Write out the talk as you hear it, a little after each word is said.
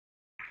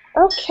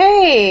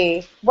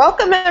Okay,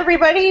 welcome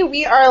everybody.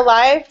 We are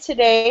live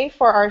today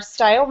for our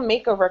style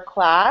makeover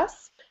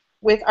class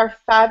with our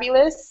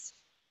fabulous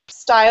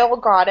style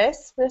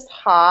goddess, Miss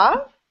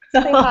Ha.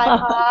 Say hi,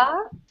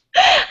 Ha.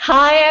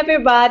 Hi,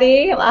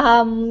 everybody.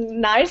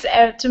 Nice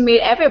to meet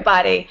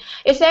everybody.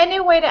 Is there any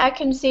way that I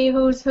can see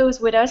who's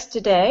with us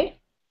today?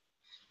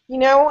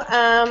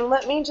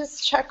 Let me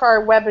just check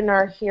our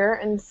webinar here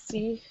and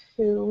see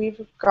who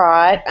we've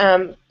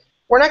got.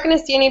 We're not going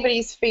to see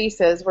anybody's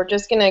faces. We're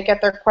just going to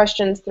get their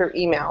questions through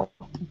email.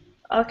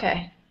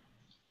 Okay.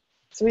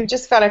 So we've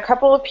just got a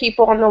couple of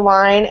people on the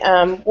line.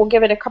 We'll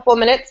give it a couple of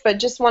minutes, but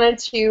just wanted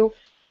to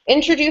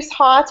introduce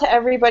Ha to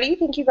everybody.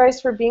 Thank you guys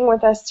for being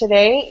with us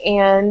today.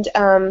 And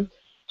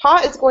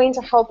Ha is going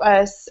to help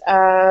us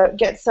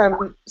get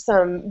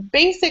some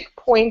basic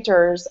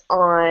pointers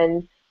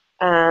on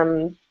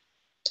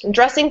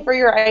dressing for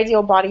your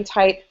ideal body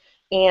type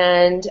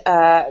and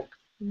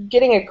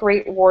getting a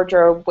great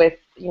wardrobe with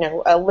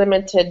a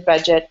limited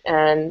budget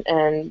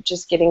and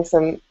just getting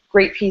some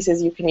great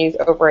pieces you can use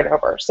over and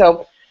over.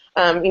 So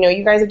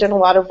you guys have done a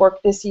lot of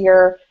work this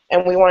year,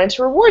 and we wanted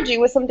to reward you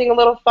with something a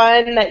little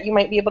fun that you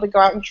might be able to go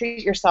out and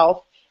treat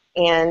yourself.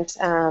 And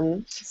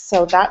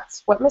so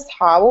that's what Miss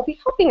Ha will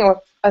be helping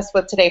us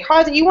with today.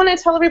 Ha, do you want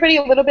to tell everybody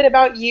a little bit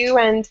about you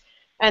and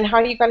how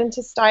you got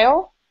into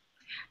style?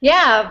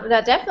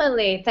 Yeah,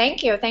 definitely.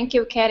 Thank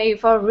you, Katie,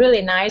 for a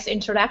really nice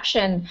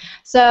introduction.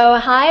 So,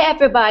 hi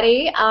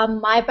everybody.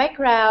 My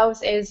background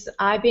is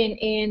I've been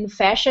in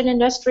fashion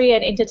industry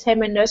and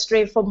entertainment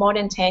industry for more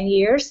than 10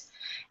 years.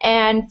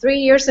 And 3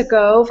 years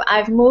ago,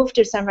 I've moved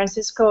to San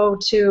Francisco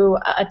to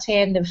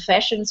attend the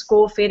fashion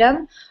school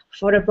FIDM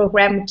for the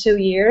program 2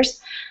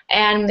 years.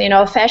 And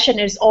fashion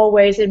is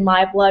always in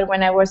my blood.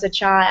 When I was a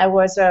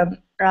child,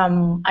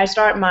 I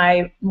started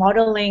my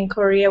modeling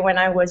career when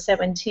I was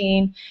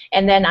 17,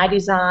 and then I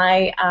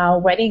designed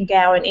wedding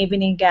gown and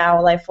evening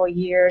gown like for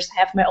years,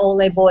 have my own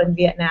label in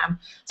Vietnam.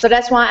 So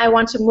that's why I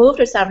want to move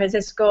to San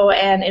Francisco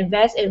and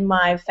invest in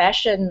my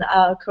fashion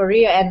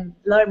career and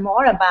learn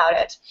more about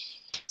it.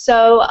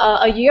 So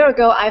a year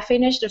ago, I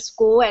finished the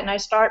school and I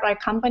started my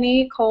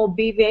company called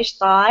BVH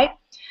Style.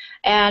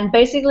 And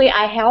basically,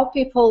 I help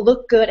people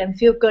look good and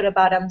feel good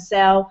about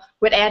themselves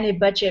with any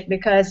budget,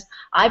 because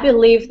I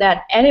believe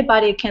that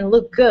anybody can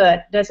look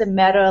good. Doesn't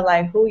matter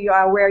like who you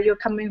are, where you're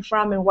coming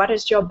from, and what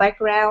is your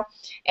background,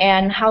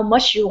 and how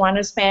much you want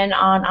to spend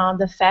on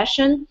the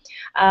fashion.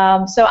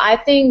 So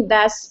I think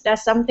that's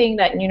something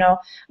that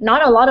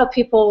not a lot of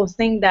people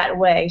think that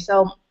way.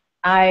 So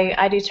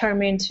I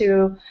determined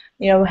to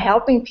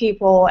helping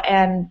people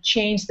and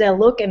change their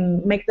look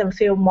and make them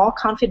feel more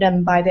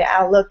confident by their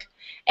outlook.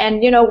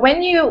 And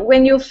when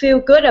you feel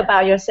good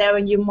about yourself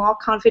and you're more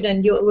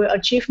confident, you will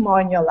achieve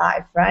more in your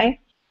life, right?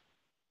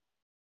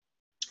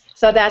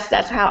 So that's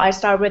how I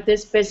started with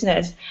this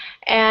business,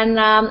 and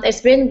it's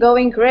been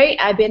going great.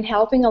 I've been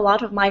helping a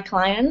lot of my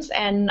clients,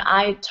 and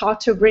I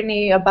talked to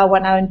Brittany about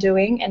what I'm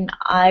doing, and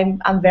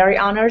I'm very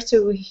honored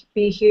to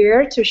be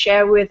here to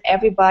share with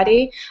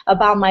everybody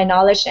about my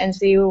knowledge and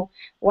see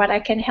what I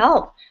can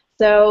help.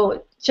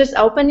 So just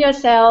open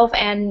yourself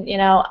and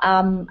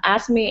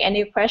ask me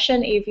any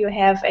question if you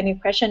have any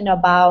question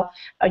about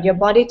your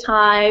body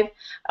type,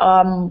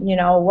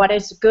 what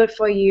is good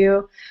for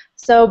you.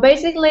 So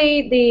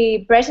basically,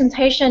 the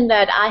presentation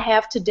that I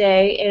have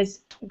today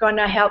is going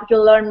to help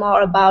you learn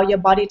more about your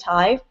body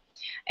type,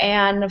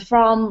 and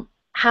from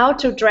how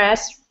to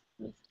dress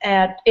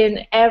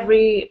in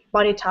every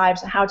body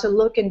types, how to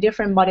look in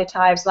different body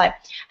types, like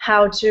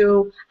how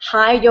to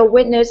hide your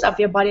weakness of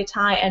your body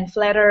type and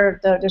flatter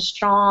the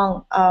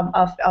strong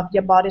of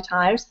your body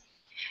types.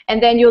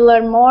 And then you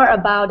learn more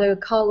about the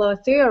color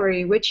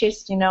theory, which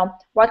is,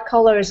 what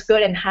color is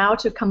good and how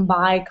to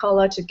combine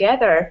color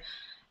together,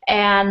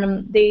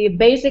 and the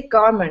basic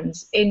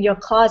garments in your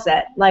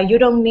closet. Like, you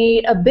don't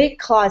need a big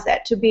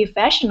closet to be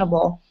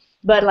fashionable,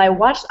 but like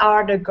what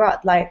are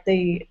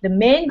the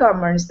main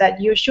garments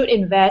that you should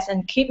invest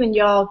and keep in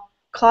your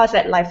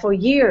closet like for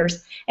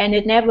years and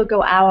it never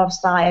go out of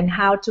style, and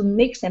how to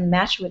mix and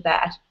match with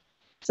that.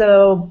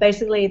 So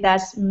basically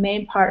that's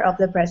main part of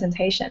the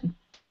presentation.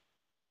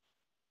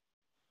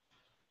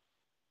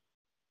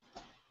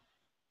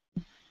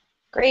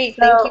 Great,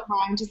 thank you, So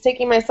Ha. I'm just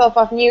taking myself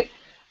off mute.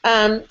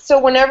 So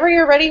whenever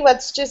you're ready,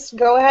 let's just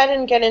go ahead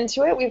and get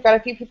into it. We've got a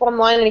few people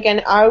online, and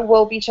again, I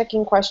will be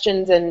checking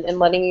questions and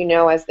letting you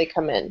know as they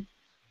come in.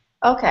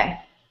 okay,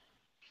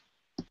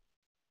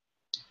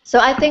 so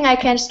I think I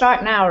can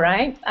start now,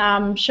 right?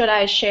 Should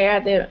I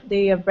share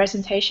the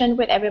presentation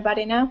with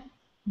everybody now?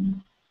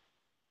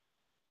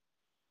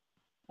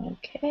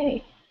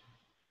 Okay.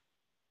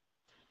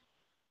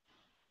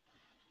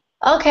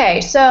 Okay,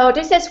 so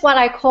this is what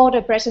I call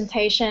the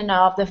presentation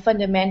of the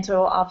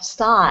fundamental of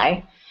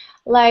style.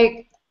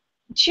 Like,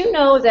 do you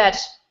know that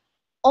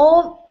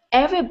all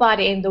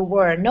everybody in the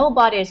world,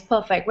 nobody is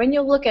perfect. When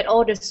you look at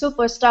all the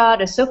superstar,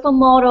 the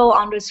supermodel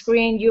on the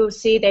screen, you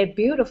see they're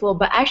beautiful,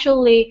 but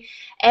actually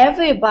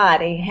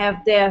everybody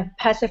have their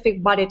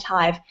specific body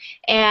type.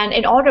 And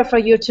in order for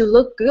you to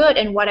look good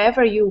in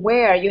whatever you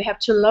wear, you have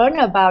to learn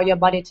about your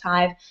body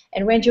type.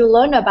 And when you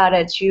learn about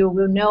it, you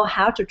will know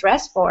how to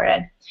dress for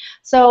it.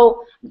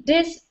 So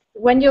this,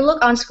 when you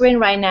look on screen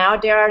right now,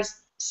 there are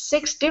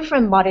 6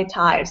 different body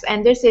types,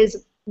 and this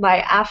is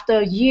like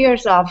after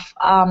years of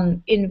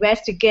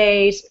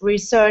investigate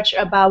research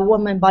about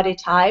woman body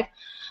type.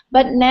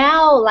 But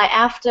now, like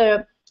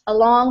after a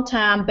long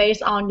time,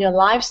 based on your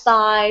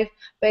lifestyle,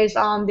 based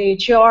on the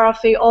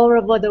geography all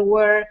over the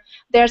world,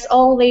 there's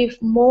only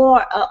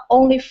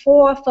only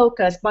 4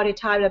 focused body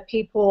type that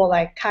people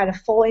like kind of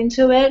fall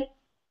into it,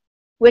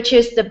 which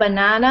is the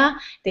banana,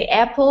 the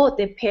apple,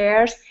 the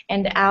pears,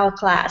 and the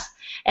hourglass.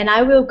 And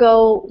I will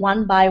go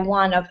one by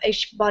one of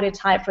each body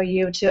type for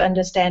you to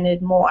understand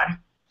it more.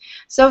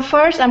 So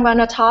first, I'm going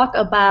to talk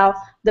about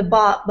the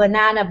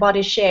banana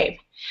body shape.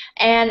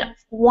 And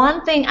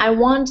one thing I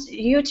want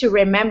you to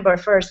remember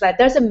first, that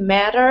doesn't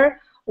matter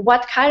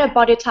what kind of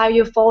body type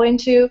you fall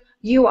into,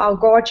 you are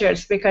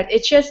gorgeous, because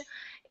it's just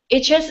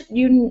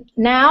you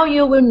now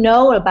you will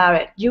know about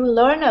it, you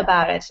learn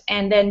about it,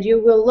 and then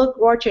you will look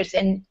gorgeous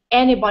in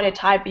any body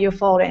type you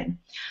fall in.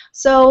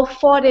 So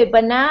for the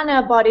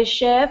banana body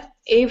shape,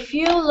 if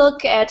you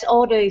look at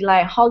all the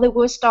like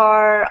Hollywood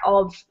star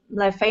of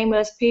like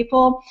famous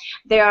people,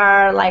 there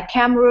are like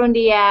Cameron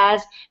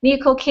Diaz,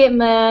 Nicole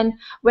Kidman,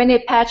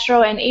 Gwyneth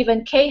Paltrow, and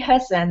even Kate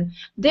Hudson.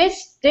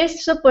 This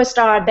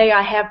superstar, they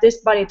have this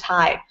body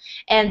type,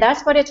 and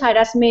that's body type.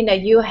 That means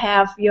that you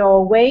have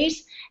your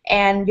waist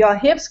and your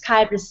hips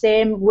kind of the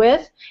same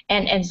width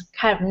and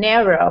kind of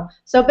narrow.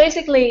 So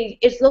basically,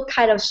 it looks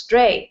kind of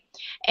straight.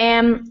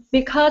 And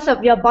because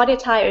of your body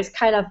type is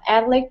kind of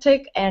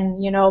athletic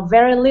and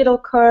very little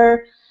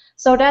curve,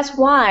 so that's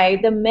why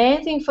the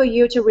main thing for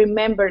you to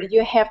remember,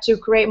 you have to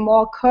create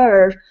more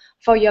curve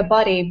for your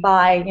body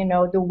by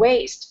the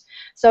waist.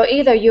 So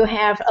either you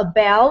have a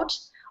belt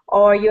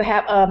or you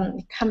have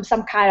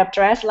some kind of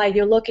dress, like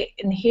you look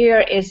in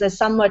here is a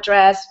summer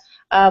dress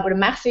with a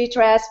maxi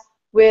dress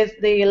with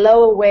the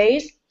lower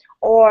waist,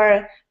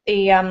 or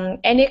the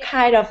any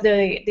kind of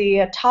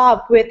the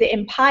top with the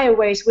empire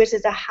waist, which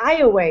is a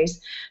higher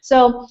waist.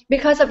 So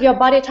because of your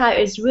body type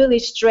is really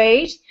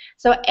straight,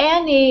 so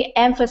any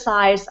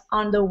emphasis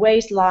on the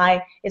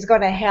waistline is going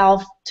to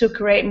help to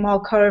create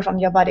more curve on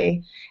your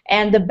body.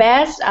 And the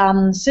best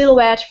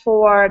silhouette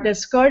for the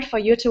skirt for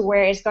you to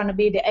wear is going to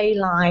be the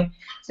A-line.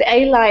 The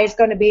A-line is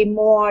going to be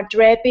more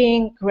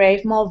draping,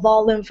 create more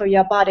volume for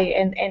your body,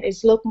 and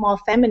it's look more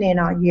feminine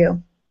on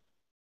you.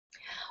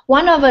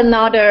 One of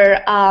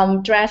another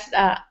dress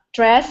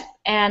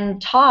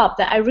and top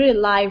that I really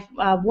like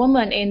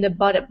woman in the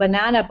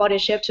banana body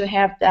shape to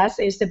have, that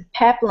is the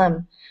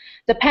peplum.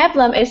 The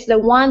peplum is the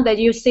one that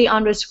you see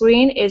on the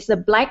screen, is the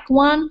black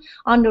one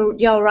on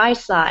your right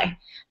side.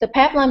 The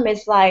peplum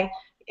is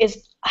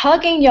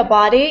hugging your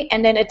body,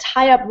 and then it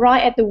tie up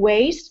right at the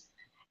waist,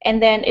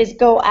 and then it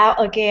go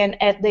out again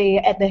at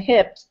the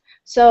hips.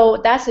 So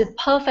that's a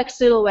perfect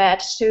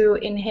silhouette to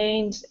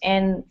enhance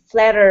and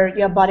flatter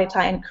your body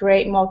type and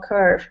create more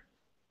curve.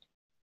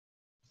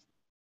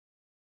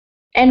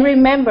 And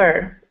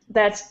remember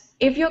that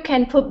if you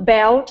can put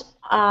belt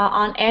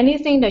on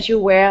anything that you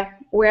wear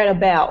a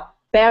belt.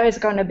 Belt is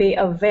going to be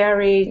a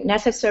very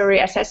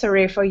necessary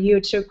accessory for you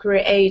to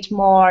create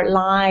more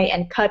line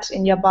and cuts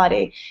in your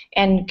body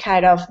and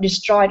kind of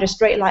destroy the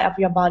straight line of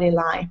your body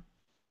line.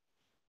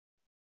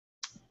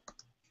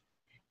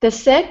 The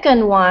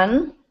second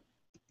one,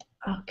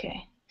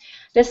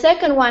 the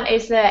second one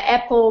is the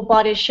apple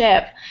body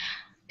shape.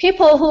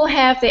 People who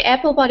have the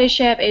apple body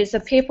shape is the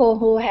people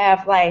who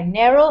have like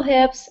narrow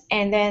hips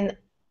and then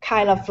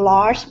kind of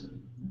large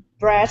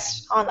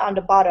breasts on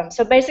the bottom.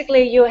 So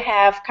basically you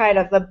have kind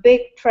of a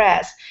big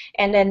press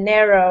and then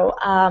narrow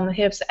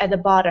hips at the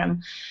bottom.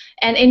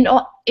 And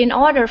in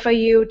order for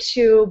you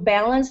to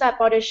balance that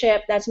body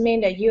shape, that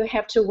means that you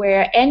have to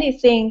wear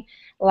anything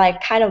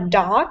like kind of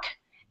dark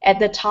at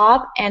the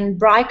top and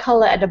bright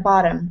color at the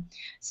bottom.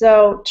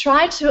 So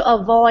try to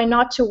avoid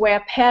not to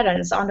wear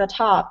patterns on the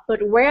top,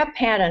 but wear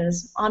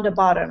patterns on the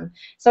bottom.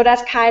 So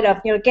that's kind of,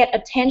 get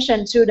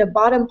attention to the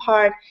bottom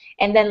part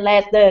and then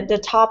let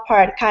the top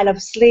part kind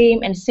of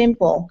slim and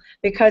simple,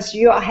 because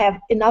you have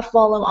enough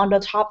volume on the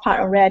top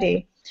part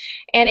already.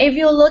 And if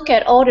you look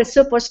at all the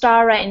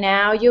superstars right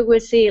now, you will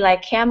see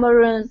like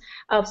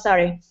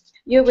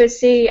you will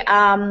see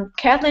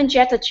Kathleen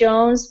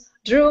Zeta-Jones,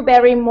 Drew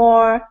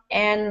Barrymore,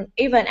 and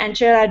even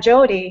Angela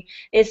Jolie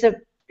is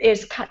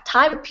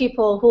type of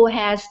people who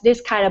has this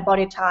kind of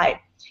body type.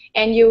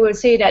 And you will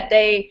see that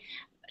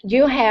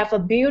you have a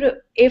beautiful,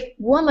 if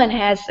woman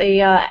has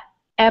a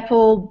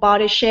apple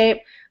body shape,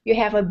 you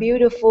have a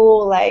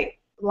beautiful like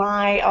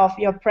line of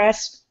your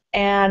breast,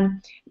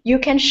 and you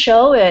can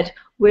show it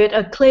with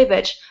a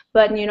cleavage,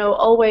 but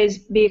always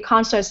be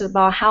conscious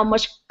about how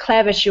much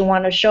cleavage you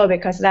want to show,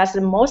 because that's the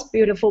most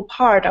beautiful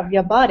part of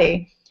your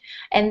body.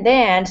 And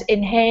then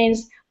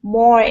enhance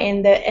more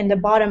in the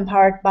bottom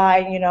part by,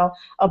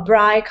 a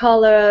bright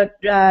colored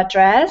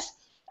dress,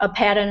 a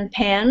pattern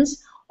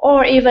pants,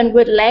 or even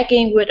with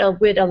legging with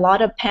a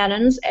lot of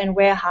patterns and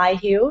wear high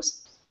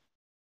heels.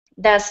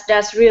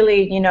 That's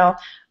really,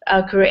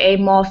 create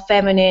more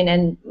feminine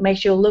and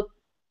makes you look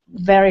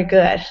very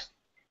good.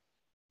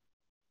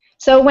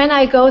 So when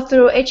I go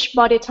through each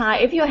body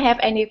type, if you have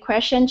any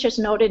question, just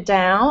note it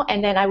down,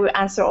 and then I will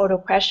answer all the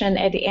questions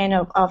at the end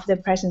of the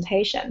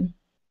presentation.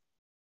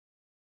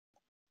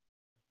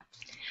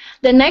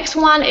 The next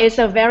one is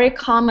a very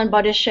common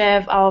body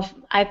shape of,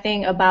 I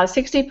think, about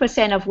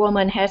 60% of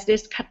women has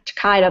this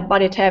kind of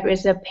body type.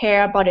 Is a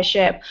pear body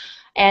shape.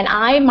 And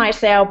I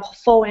myself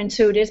fall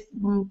into this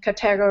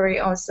category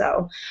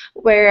also,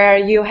 where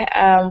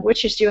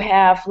which is you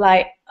have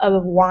like a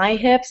wide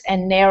hips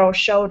and narrow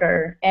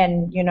shoulder,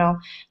 and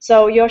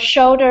so your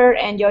shoulder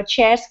and your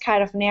chest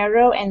kind of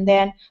narrow, and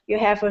then you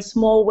have a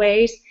small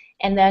waist,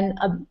 and then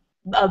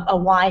a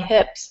wide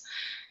hips.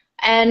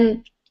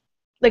 And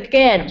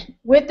again,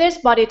 with this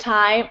body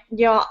type,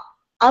 your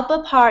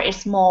upper part is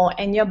small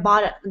and your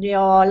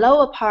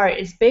lower part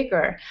is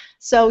bigger.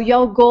 So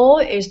your goal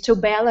is to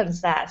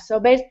balance that. So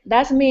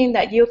that means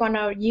that you're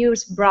gonna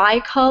use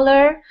bright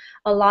color,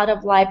 a lot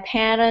of like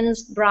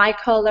patterns, bright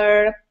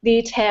color,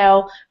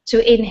 detail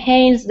to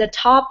enhance the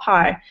top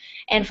part.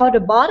 And for the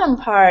bottom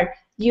part,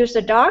 use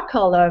a dark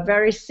color,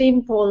 very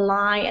simple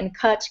line and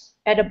cut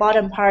at the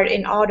bottom part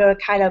in order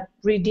to kind of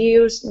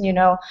reduce,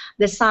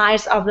 the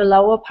size of the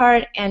lower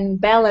part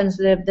and balance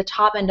the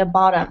top and the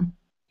bottom.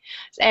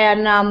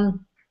 And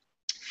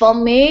for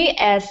me,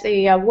 as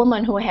a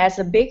woman who has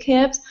a big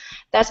hips,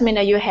 that means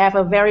that you have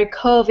a very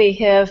curvy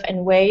hip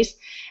and waist.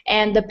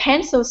 And the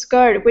pencil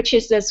skirt, which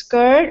is the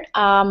skirt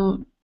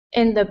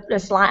in the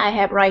slide I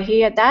have right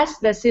here, that's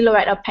the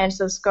silhouette of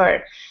pencil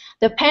skirt.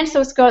 The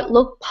pencil skirt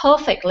look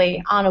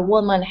perfectly on a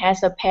woman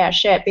has a pear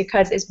shape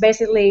because it's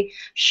basically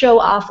show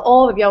off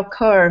all of your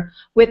curve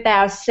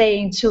without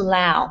saying too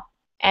loud.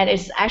 And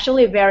it's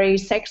actually very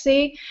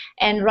sexy.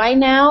 And right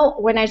now,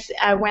 when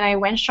I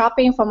went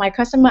shopping for my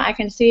customer, I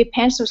can see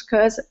pencil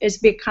skirts is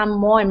become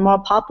more and more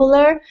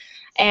popular,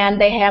 and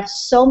they have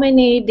so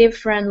many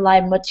different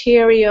like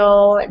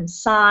material and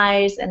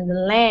size and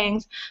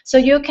length, so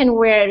you can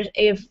wear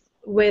it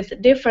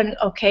with different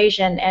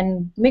occasion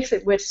and mix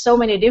it with so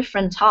many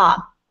different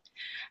top.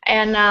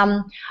 And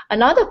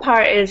another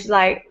part is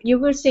like you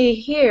will see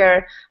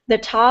here, the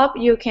top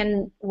you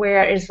can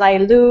wear is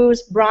like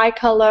loose, bright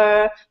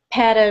color,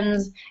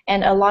 patterns,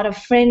 and a lot of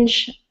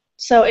fringe.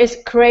 So it's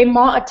create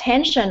more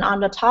attention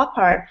on the top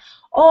part.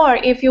 Or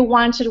if you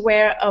want to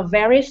wear a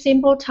very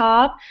simple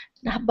top,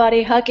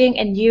 body hugging,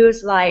 and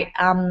use like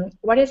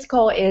what is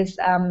called is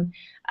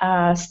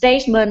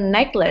statement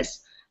necklace.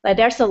 Like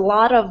there's a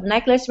lot of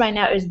necklace right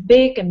now is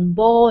big and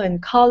bold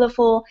and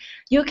colorful.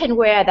 You can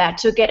wear that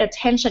to get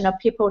attention of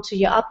people to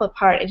your upper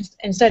part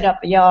instead of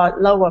your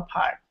lower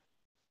part.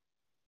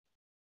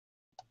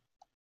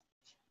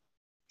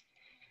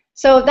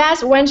 So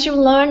that's once you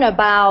learn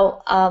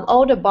about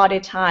all the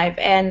body type,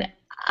 and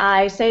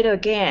I say it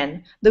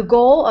again, the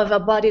goal of a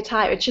body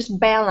type is just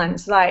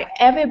balance. Like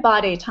every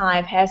body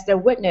type has their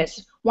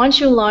weakness. Once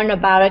you learn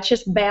about it,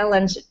 just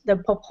balance the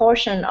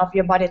proportion of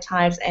your body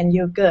types and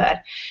you're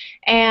good.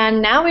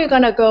 And now we're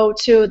going to go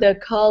to the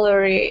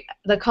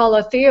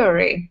color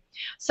theory.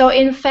 So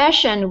in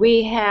fashion,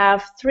 we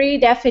have 3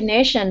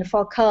 definitions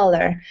for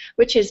color,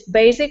 which is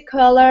basic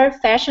color,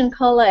 fashion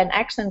color, and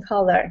accent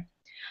color.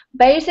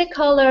 Basic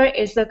color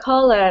is the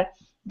color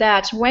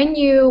that when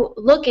you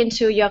look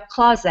into your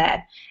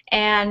closet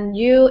and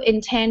you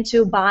intend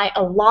to buy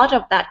a lot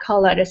of that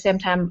color at the same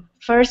time,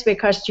 first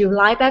because you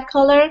like that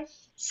color,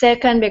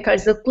 second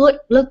because it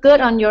look good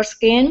on your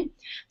skin.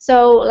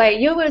 So like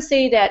you will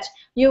see that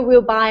you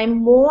will buy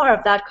more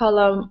of that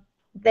color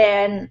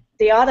than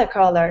the other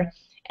color.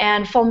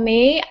 And for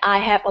me, I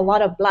have a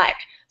lot of black.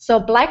 So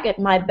black is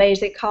my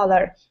basic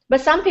color.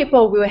 But some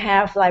people will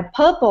have like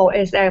purple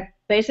is their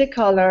basic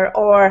color,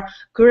 or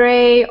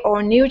gray,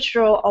 or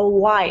neutral, or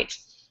white.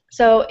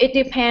 So it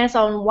depends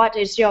on what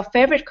is your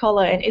favorite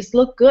color, and it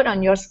looks good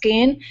on your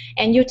skin,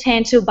 and you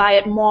tend to buy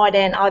it more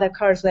than other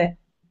colors.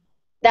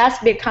 That's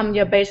become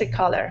your basic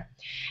color.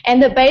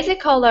 And the basic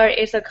color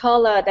is a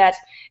color that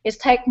is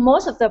take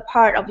most of the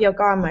part of your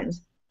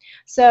garments.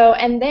 So,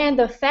 and then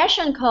the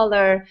fashion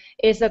color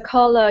is a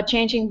color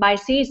changing by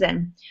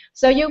season.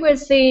 So you will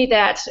see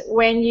that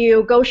when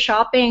you go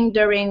shopping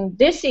during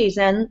this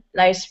season,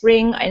 like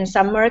spring and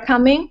summer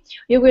coming,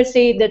 you will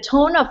see the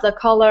tone of the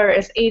color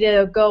is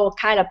either go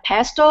kind of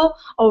pastel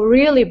or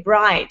really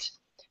bright.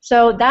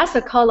 So that's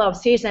the color of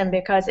season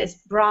because it's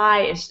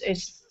bright,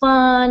 it's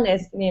fun,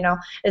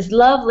 it's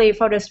lovely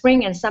for the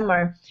spring and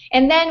summer.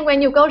 And then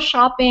when you go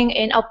shopping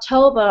in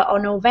October or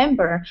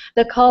November,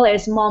 the color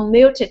is more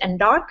muted and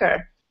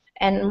darker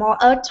and more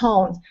earth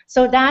tones.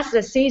 So that's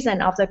the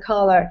season of the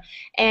color.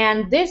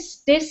 And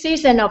this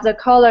season of the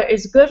color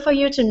is good for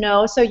you to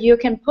know, so you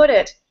can put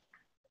it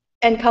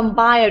and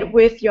combine it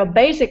with your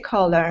basic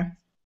color.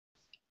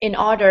 in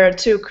order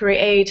to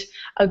create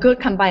a good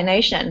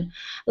combination.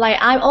 Like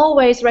I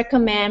always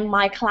recommend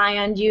my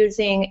client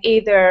using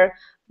either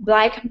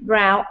black,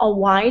 brown, or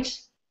white.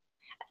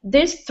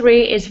 This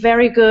three is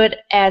very good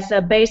as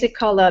a basic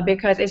color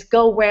because it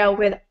goes well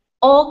with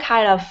all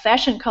kind of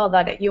fashion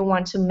color that you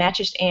want to match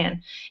it in,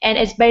 and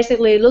it's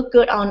basically look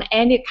good on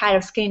any kind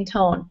of skin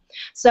tone.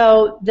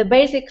 So the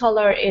basic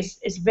color is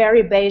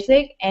very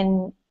basic,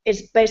 and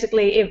it's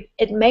basically if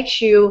it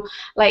makes you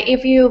like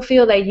if you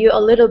feel that you're a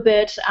little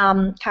bit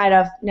kind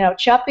of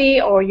chubby,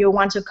 or you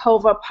want to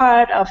cover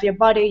part of your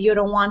body you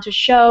don't want to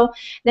show,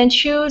 then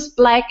choose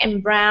black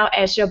and brown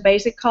as your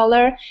basic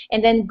color,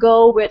 and then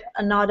go with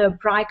another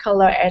bright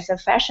color as a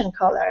fashion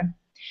color.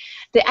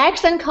 The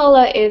accent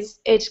color is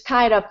it's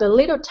kind of the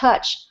little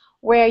touch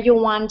where you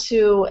want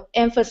to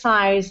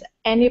emphasize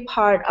any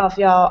part of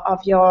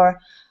your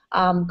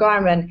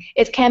garment.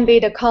 It can be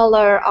the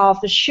color of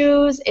the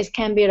shoes, it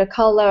can be the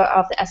color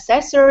of the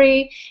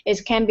accessory,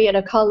 it can be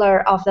the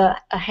color of a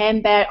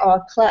handbag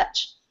or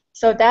clutch.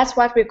 So that's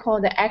what we call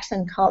the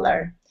accent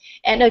color.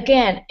 And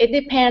again, it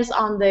depends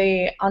on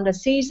the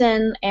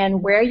season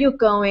and where you're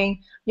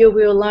going. You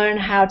will learn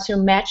how to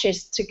match it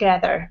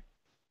together.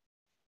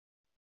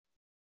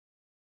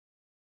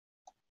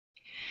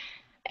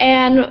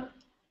 And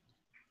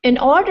in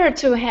order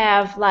to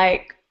have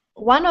like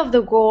one of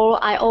the goals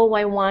I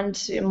always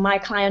want my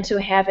client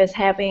to have is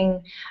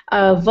having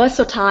a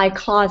versatile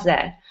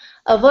closet.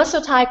 A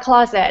versatile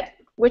closet,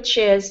 which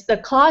is the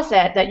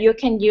closet that you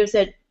can use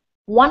it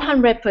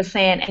 100%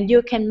 and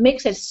you can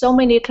mix it so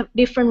many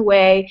different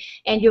ways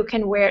and you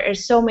can wear it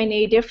so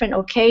many different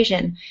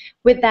occasions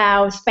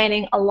without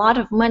spending a lot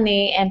of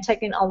money and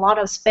taking a lot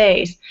of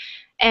space.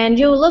 And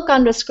you look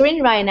on the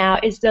screen right now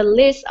is the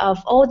list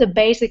of all the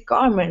basic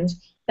garments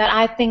that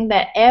I think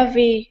that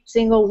every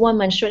single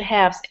woman should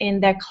have in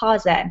their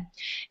closet.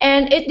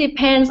 And it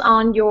depends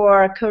on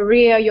your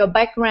career, your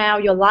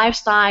background, your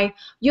lifestyle.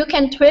 You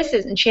can twist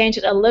it and change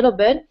it a little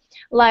bit.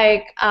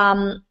 Like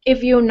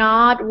if you're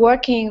not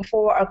working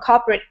for a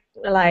corporate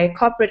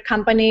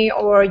company,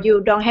 or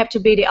you don't have to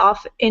be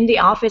in the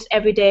office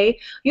every day,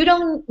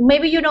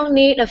 maybe you don't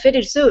need a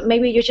fitted suit,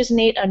 maybe you just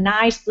need a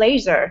nice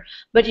blazer,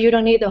 but you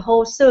don't need the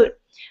whole suit.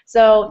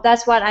 So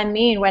that's what I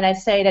mean when I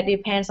say that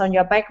depends on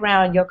your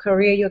background, your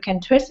career, you can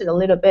twist it a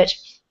little bit.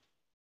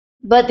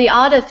 But the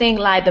other thing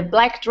like the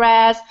black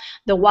dress,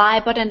 the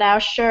white button-down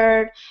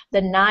shirt,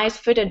 the nice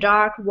fitted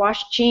dark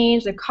wash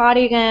jeans, the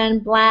cardigan,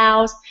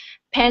 blouse,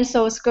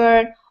 pencil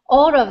skirt,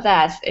 all of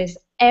that is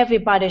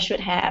everybody should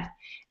have.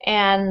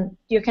 And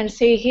you can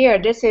see here,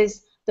 this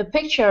is the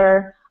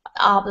picture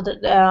of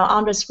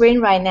on the screen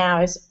right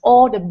now is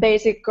all the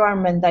basic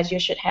garment that you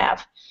should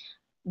have.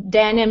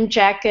 Denim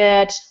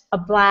jacket, a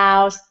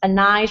blouse, a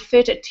nice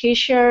fitted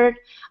t-shirt,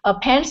 a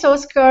pencil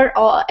skirt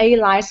or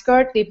A-line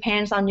skirt,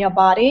 depends on your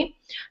body.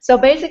 So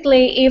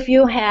basically if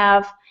you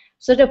have,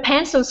 so the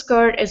pencil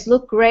skirt is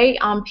look great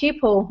on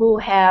people who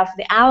have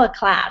the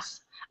hourglass.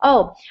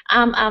 Oh,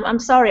 I'm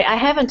sorry, I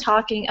haven't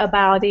talking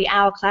about the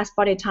hourglass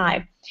body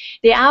type.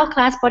 The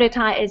hourglass body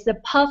type is the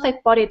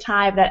perfect body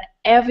type that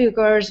every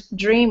girl's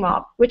dream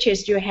of, which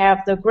is you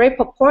have the great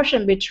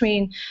proportion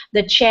between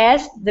the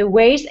chest, the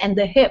waist, and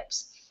the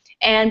hips.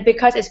 And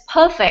because it's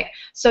perfect,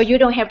 so you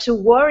don't have to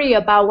worry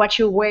about what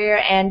you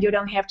wear, and you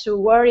don't have to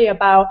worry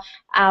about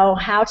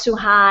how to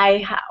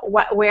hide,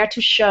 where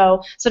to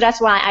show. So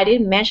that's why I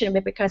didn't mention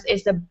it, because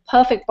it's the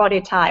perfect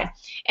body type.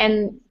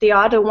 And the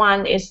other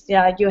one is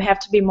you have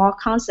to be more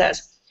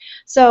conscious.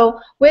 So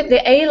with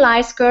the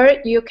A-line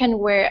skirt, you can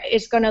wear,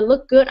 it's going to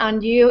look good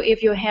on you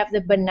if you have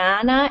the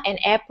banana and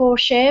apple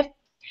shape.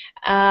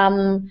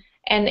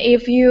 And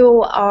if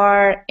you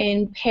are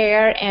in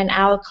pear and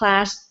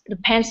hourglass, the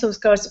pencil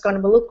skirt is going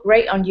to look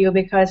great on you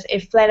because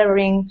it's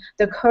flattering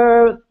the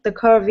curve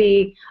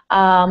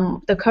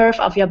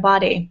of your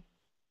body.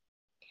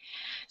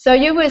 So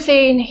you will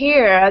see in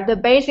here the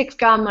basic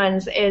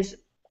garments is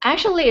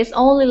actually it's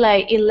only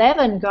like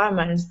 11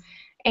 garments,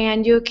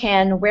 and you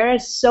can wear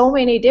it so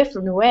many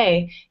different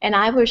ways. And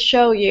I will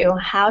show you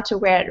how to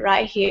wear it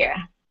right here.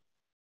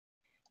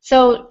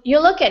 So you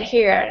look at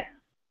here.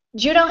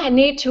 You don't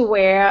need to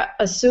wear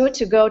a suit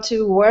to go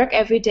to work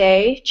every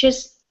day,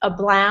 just a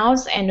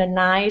blouse and a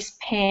nice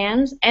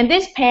pants. And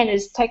this pant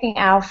is taken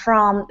out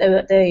from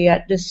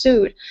the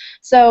suit.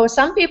 So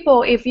some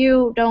people, if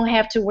you don't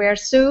have to wear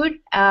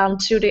suit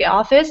to the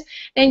office,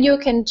 then you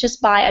can just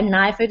buy a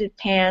nice fitted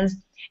pants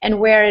and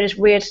wear it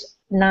with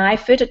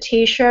nice fitted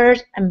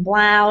t-shirt and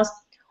blouse,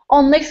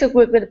 or mix it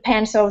with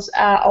pencils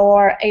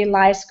or a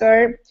light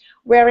skirt,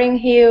 wearing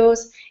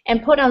heels,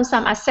 and put on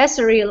some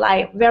accessory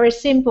like very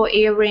simple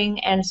earring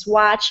and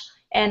swatch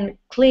and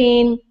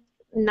clean,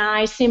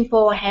 nice,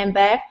 simple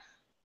handbag.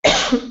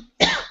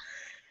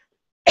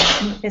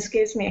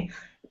 Excuse me.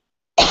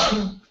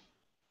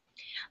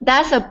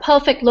 That's a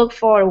perfect look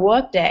for a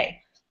work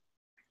day.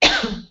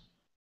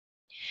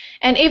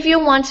 And if you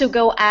want to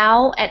go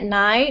out at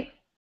night,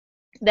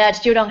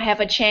 that you don't have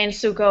a chance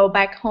to go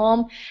back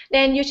home,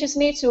 then you just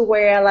need to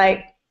wear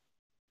like,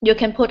 you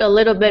can put a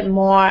little bit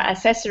more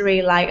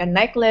accessory like a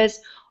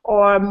necklace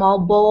or more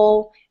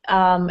bold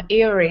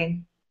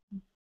earring,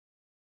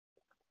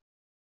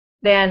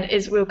 then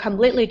it will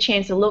completely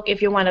change the look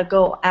if you want to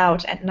go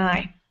out at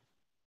night.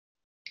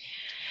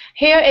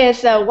 Here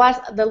is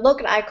what the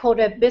look I call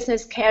it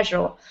business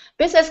casual.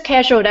 Business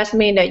casual, that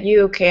means that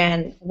you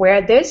can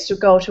wear this to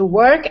go to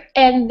work,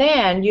 and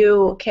then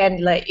you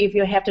can, like, if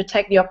you have to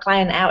take your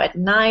client out at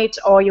night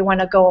or you want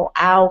to go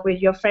out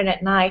with your friend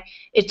at night,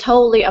 it's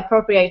totally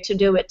appropriate to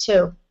do it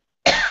too.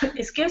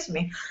 Excuse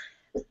me.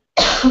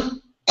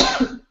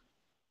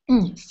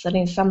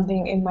 Sitting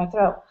something in my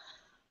throat.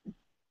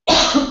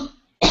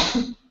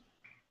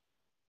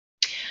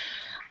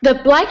 The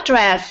black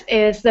dress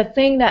is the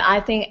thing that I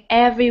think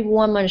every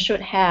woman should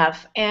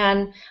have,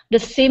 and the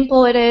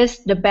simpler it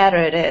is, the better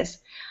it is.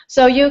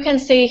 So you can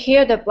see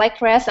here the black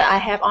dress that I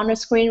have on the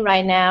screen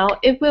right now,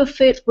 it will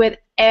fit with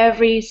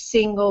every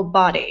single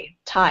body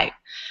type.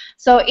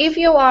 So if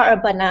you are a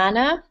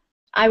banana,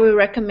 I will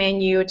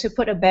recommend you to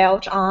put a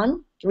belt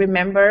on.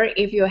 Remember,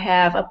 if you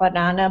have a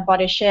banana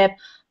body shape,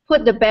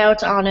 put the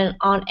belt on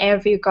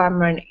every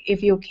garment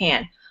if you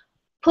can.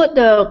 Put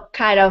the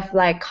kind of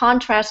like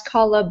contrast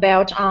color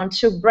belt on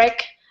to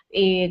break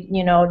it,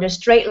 the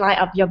straight line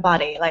of your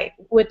body. Like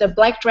with the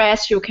black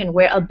dress, you can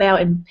wear a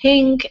belt in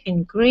pink,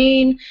 in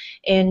green,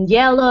 in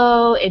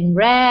yellow, in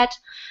red,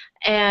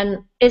 and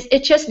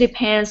it just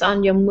depends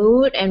on your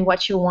mood and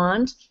what you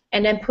want.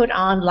 And then put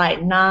on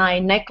like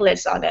 9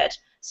 necklaces on it.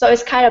 So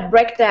it's kind of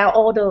break down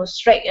all the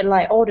straight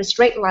line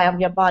of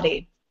your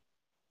body.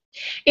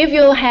 If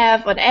you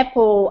have an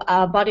apple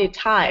body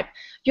type,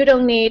 you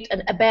don't need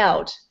a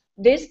belt.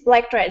 This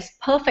black dress is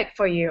perfect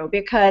for you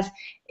because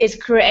it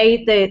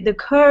creates the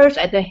curves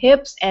at the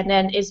hips, and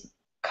then it's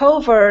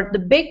cover the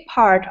big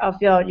part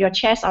of your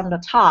chest on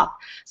the top.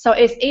 So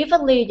it's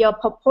evenly your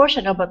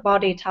proportion of a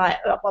body type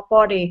of a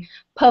body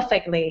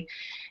perfectly.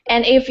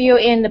 And if you're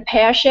in the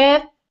pear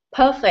shape,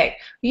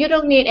 perfect. You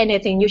don't need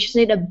anything. You just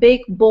need a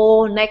big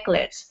bold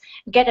necklace.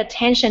 Get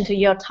attention to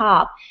your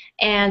top,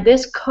 and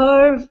this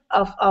curve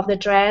of the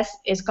dress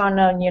is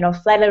gonna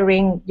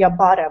flattering your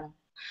bottom.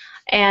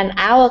 And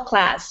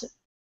hourglass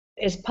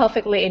is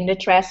perfectly in the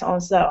dress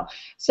also.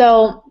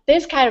 So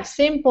this kind of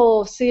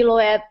simple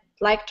silhouette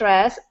like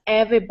dress,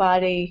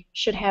 everybody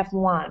should have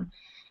one.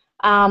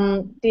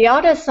 The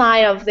other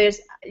side of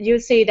this, you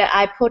see that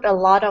I put a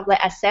lot of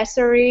the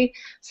accessory.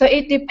 So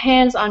it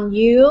depends on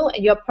you,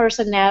 your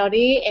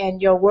personality,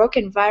 and your work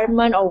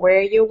environment, or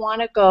where you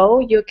want to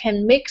go. You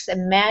can mix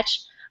and match,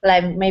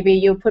 like maybe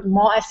you put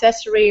more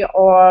accessory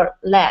or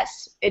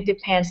less. It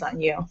depends on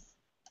you.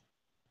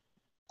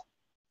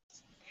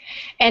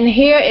 And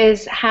here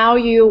is how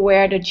you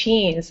wear the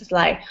jeans.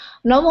 Like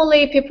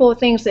normally people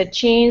think that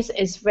jeans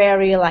is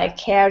very like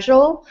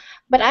casual,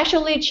 but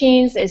actually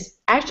jeans is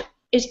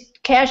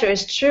casual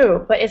is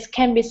true, but it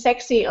can be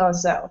sexy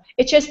also.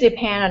 It just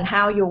depends on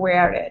how you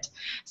wear it.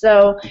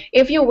 So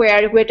if you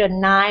wear it with a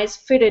nice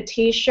fitted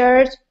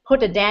t-shirt,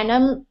 put a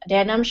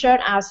denim shirt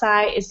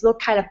outside, it look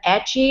kind of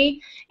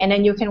edgy, and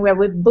then you can wear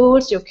with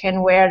boots, you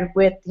can wear it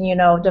with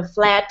the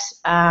flat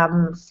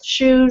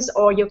shoes,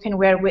 or you can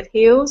wear it with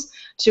heels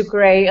to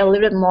create a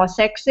little bit more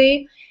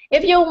sexy.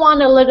 If you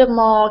want a little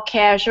more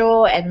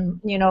casual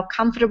and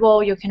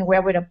comfortable, you can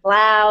wear with a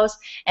blouse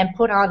and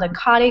put on the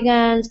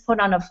cardigans, put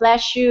on the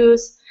flat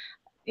shoes.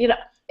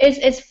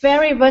 It's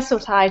very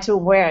versatile to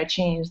wear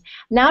jeans.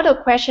 Now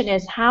the question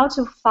is how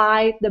to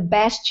find the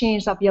best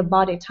jeans of your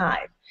body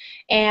type.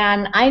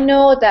 And I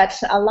know that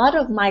a lot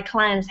of my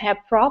clients have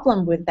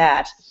problem with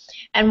that.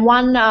 And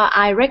one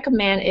I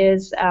recommend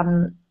is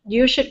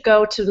you should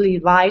go to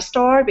Levi's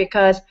store,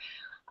 because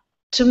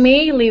to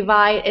me,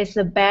 Levi is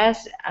the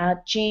best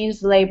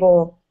jeans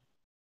label.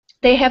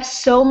 They have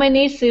so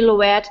many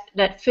silhouettes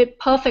that fit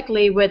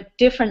perfectly with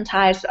different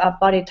types of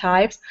body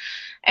types.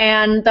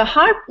 And the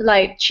hard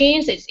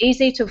jeans is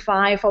easy to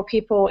find for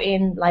people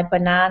in like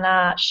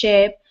banana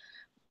shape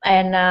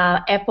and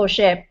apple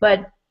shape.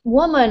 But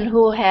woman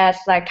who has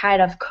like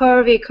kind of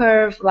curvy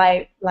curve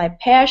like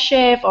pear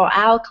shape or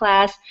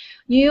hourglass,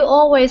 you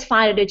always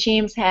find that the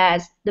jeans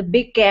has the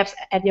big gaps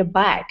at your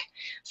back.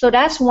 So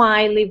that's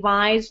why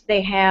Levi's,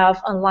 they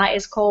have a line,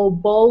 it's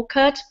called bowl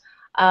cut,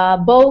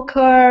 bowl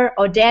curve,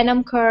 or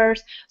denim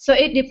curves. So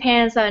it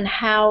depends on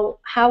how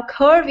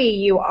curvy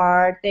you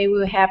are. They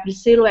will have the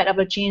silhouette of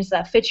the jeans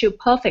that fit you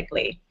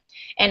perfectly.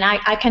 And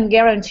I can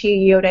guarantee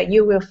you that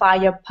you will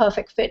find your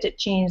perfect fitted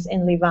jeans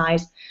in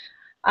Levi's.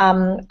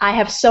 I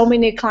have so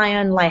many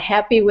clients like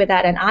happy with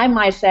that, and I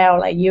myself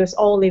like use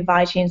all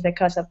Levi jeans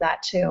because of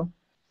that too.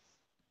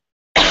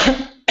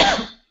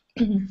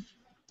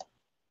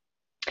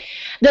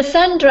 The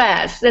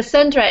sundress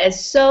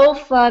is so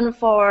fun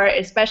for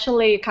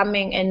especially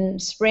coming in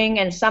spring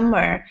and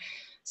summer.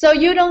 So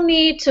you don't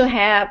need to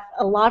have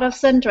a lot of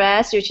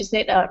sundress. You just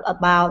need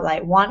about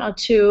like one or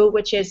two,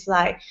 which is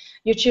like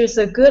you choose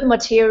a good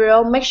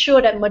material. Make sure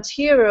that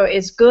material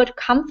is good,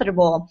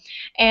 comfortable,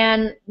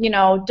 and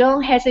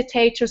don't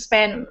hesitate to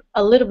spend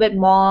a little bit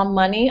more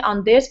money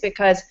on this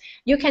because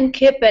you can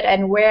keep it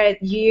and wear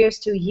it years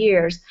to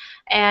years.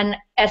 And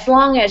as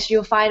long as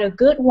you find a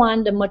good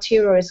one, the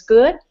material is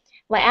good.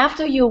 Like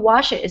after you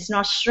wash it, it's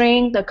not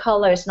shrink, the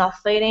color is not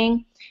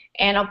fading.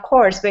 And of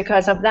course,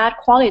 because of that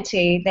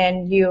quality,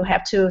 then you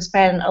have to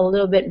spend a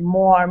little bit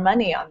more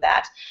money on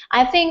that.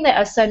 I think that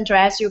a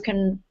sundress you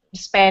can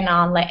spend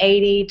on like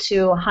 80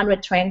 to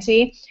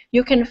 120.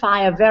 You can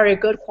find a very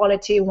good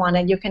quality one,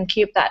 and you can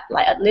keep that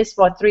like at least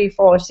for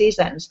 3-4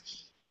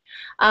 seasons.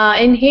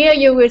 In here,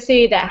 you will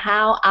see that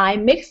how I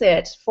mix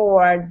it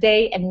for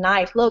day and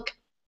night look.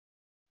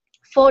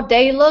 For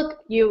day look,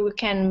 you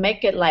can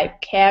make it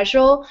like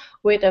casual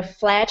with a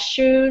flat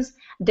shoes,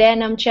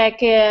 denim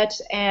jacket,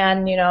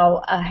 and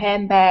a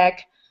handbag,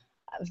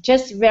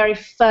 just very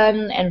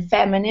fun and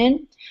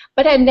feminine.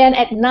 But and then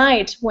at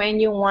night, when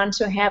you want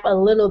to have a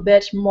little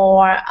bit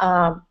more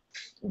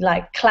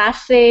like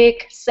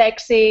classic,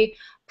 sexy,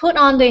 put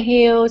on the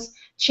heels,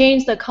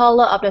 change the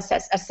color of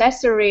the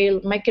accessory,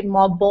 make it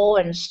more bold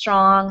and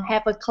strong,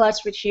 have a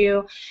clutch with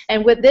you.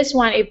 And with this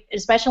one,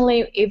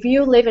 especially if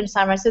you live in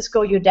San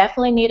Francisco, you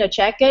definitely need a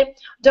jacket.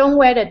 Don't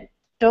wear the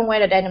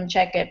denim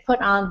jacket.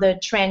 Put on the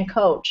trench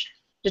coat.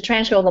 The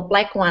trench coat, the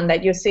black one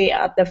that you see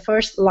at the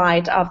first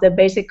light of the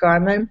basic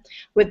garment.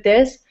 With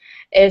this,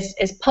 is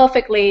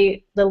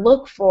perfectly the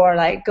look for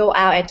like go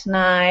out at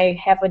night,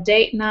 have a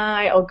date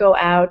night, or go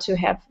out to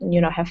have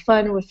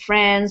fun with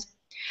friends.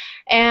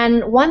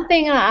 And one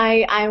thing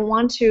I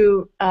want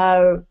to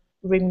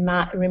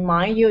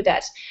remind you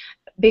that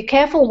be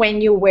careful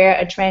when you wear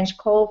a trench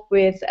coat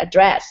with a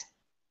dress.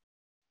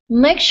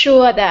 Make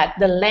sure that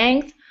the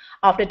length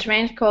of the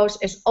trench coat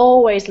is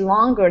always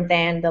longer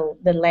than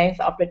the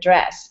length of the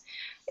dress.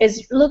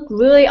 It looks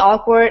really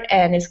awkward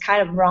and it's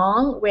kind of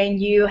wrong when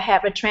you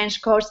have a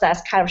trench coat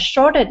that's kind of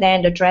shorter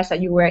than the dress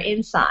that you wear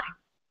inside.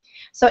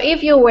 So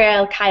if you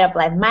wear kind of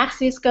like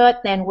maxi skirt,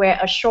 then wear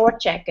a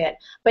short jacket.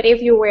 But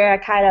if you wear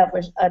kind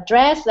of a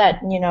dress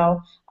that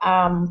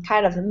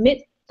kind of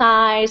mid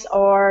thighs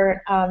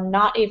or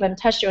not even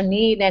touch your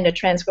knee, then the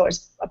trench coat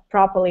is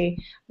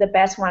probably the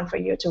best one for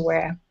you to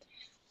wear.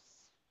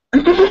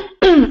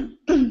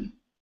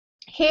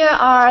 Here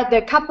are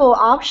the couple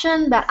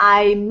options that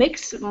I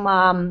mix.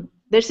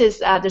 This is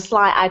the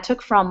slide I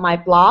took from my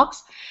blogs,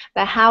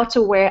 that how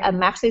to wear a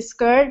maxi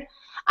skirt.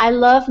 I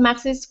love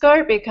maxi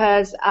skirt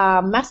because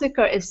maxi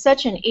skirt is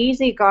such an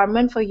easy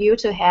garment for you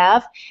to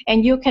have,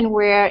 and you can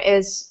wear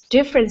it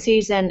different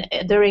season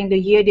during the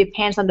year,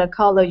 depends on the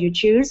color you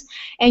choose,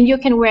 and you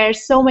can wear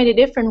so many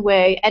different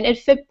ways, and it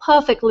fits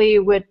perfectly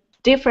with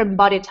different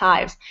body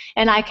types,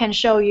 and I can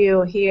show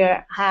you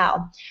here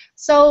how.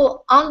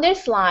 So on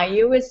this slide,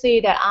 you will see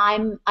that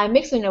I'm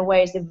mixing the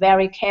ways, a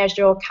very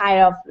casual kind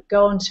of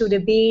going to the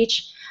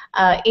beach,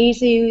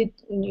 easy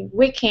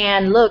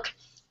weekend look,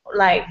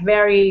 like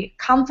very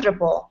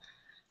comfortable.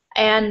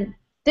 And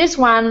this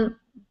one,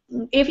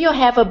 if you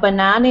have a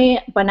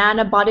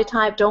banana body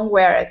type, don't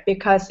wear it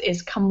because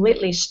it's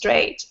completely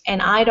straight,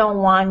 and I don't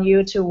want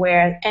you to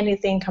wear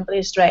anything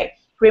completely straight.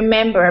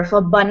 Remember,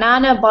 for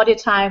banana body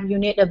type, you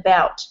need a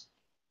belt.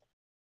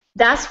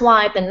 That's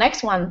why the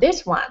next one,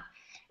 this one,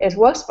 it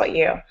works for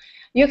you.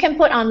 You can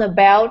put on the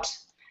belt,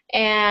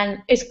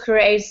 and it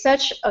creates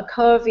such a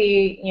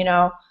curvy,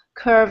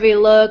 curvy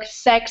look,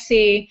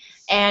 sexy,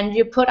 and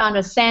you put on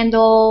a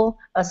sandal,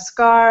 a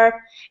scarf.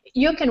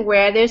 You can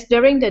wear this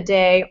during the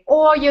day,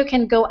 or you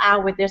can go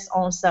out with this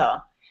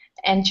also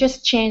and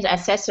just change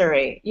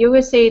accessory. You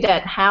will see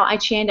that how I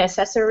change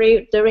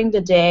accessory during the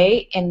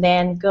day and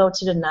then go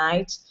to the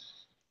night.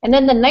 And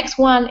then the next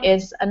one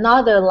is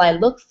another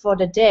like look for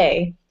the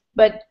day,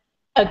 but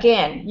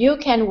again, you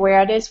can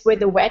wear this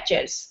with the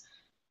wedges.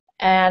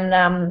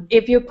 And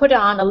if you put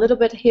on a little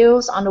bit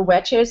heels on the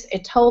wedges,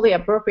 it's totally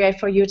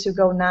appropriate for you to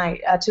go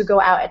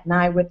out at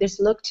night with this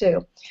look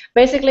too.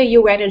 Basically,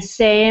 you wear the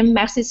same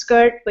maxi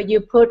skirt, but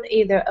you put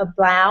either a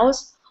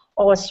blouse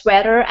or a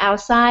sweater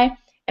outside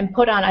and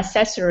put on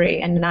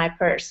accessory and a night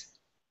purse.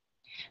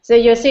 So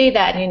you see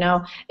that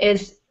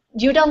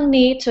you don't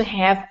need to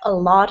have a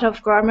lot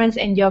of garments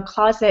in your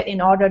closet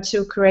in order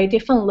to create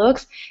different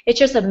looks. It's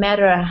just a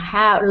matter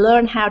of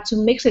learn how to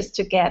mix it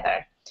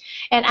together.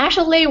 And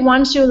actually,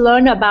 once you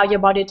learn about your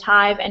body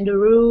type and the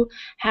rule,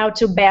 how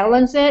to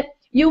balance it,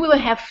 you will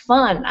have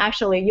fun.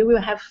 Actually, you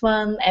will have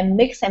fun and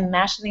mix and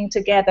match things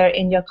together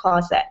in your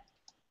closet.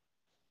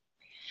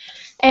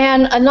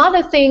 And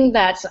another thing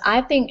that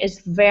I think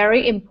is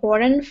very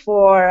important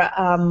for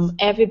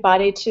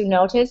everybody to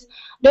notice,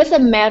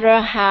 doesn't matter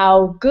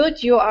how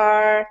good you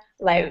are,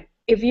 like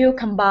if you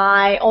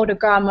combine all the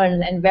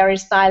garments and very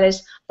stylish,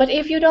 but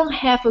if you don't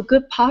have a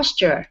good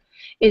posture,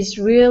 it's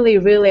really,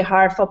 really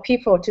hard for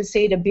people to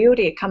see the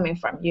beauty coming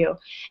from you.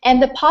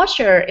 And the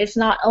posture is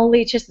not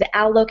only just the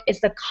outlook,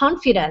 it's the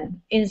confidence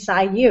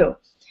inside you.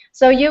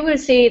 So you will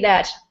see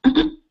that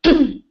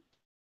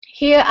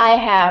Here I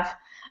have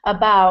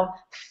about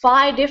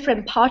 5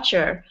 different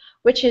posture,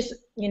 which is,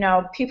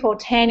 people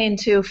tending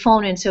to fall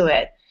into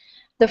it.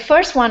 The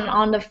first one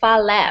on the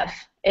far left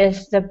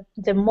is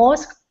the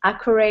most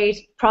accurate,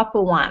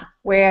 proper one,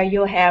 where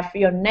you have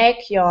your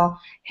neck, your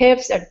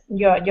hips,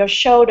 your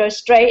shoulders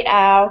straight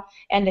out,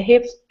 and the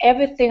hips,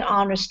 everything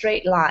on a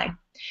straight line.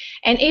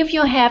 And if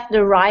you have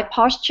the right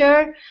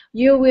posture,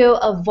 you will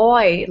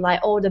avoid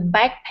like all the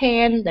back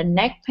pain, the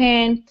neck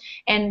pain,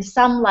 and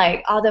some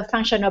like other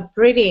function of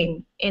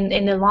breathing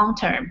in the long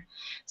term.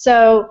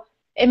 So,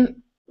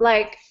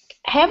 like,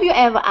 have you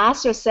ever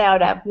asked yourself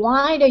that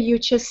why are you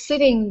just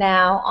sitting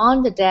down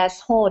on the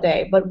desk whole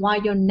day, but why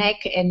your neck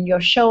and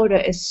your shoulder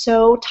is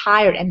so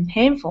tired and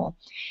painful?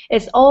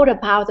 It's all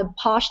about the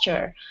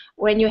posture.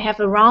 When you have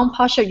a wrong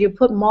posture, you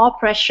put more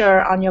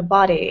pressure on your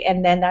body,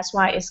 and then that's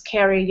why it's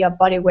carry your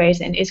body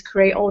weight and it's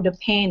create all the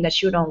pain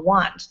that you don't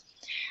want.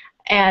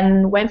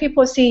 And when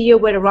people see you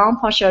with a wrong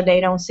posture,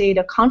 they don't see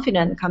the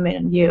confidence coming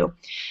in you.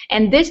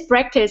 And this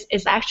practice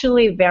is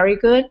actually very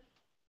good.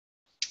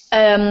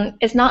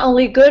 It's not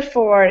only good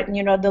for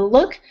the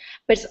look,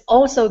 but it's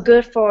also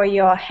good for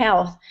your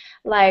health.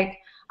 Like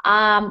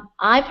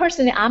I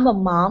personally, I'm a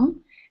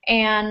mom,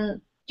 and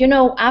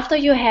after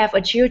you have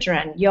a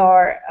children,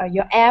 your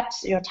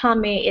abs, your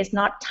tummy is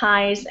not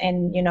tight,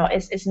 and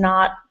it's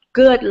not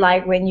good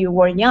like when you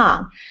were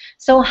young.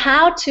 So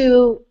how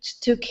to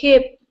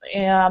keep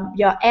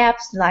your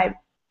abs like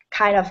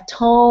kind of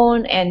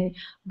tone and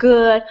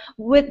good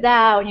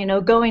without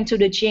going to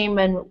the gym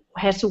and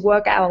has to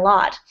work out a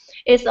lot.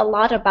 It's a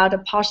lot about the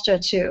posture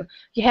too.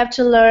 You have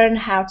to learn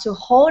how to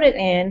hold it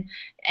in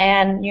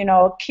and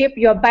keep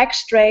your back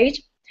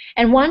straight.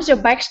 And once your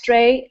back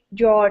straight,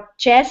 your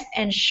chest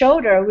and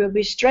shoulder will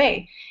be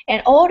straight,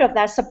 and all of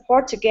that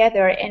support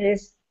together and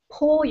is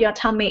pull your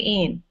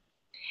tummy in.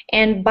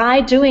 And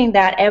by doing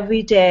that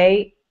every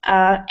day,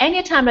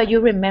 anytime that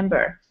you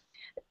remember,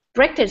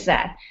 practice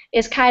that.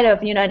 It's kind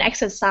of an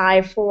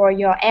exercise for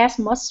your abs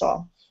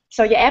muscle.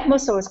 So your ab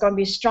muscle is going to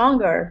be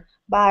stronger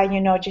by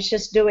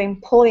just doing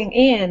pulling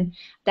in.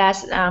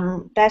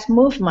 That's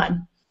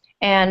movement,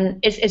 and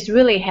it's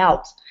really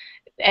helps.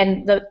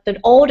 And the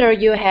older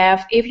you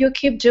have, if you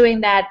keep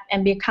doing that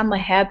and become a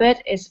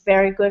habit, it's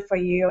very good for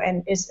you,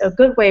 and it's a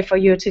good way for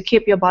you to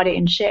keep your body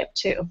in shape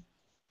too.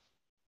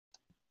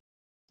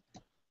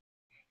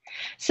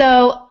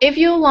 So if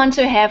you want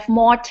to have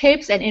more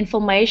tips and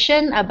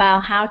information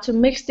about how to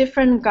mix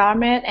different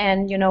garments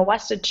and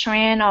what's the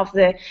trend of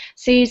the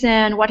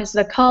season, what is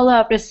the color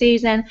of the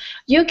season,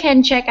 you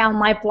can check out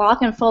my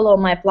blog and follow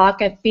my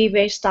blog at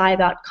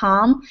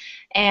bvstyle.com.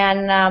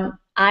 And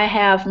I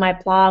have my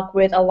blog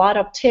with a lot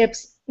of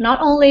tips, not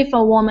only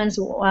for women's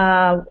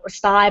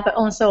style, but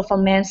also for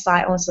men's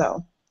style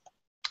also.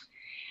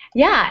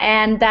 Yeah,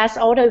 and that's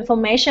all the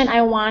information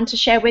I want to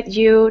share with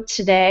you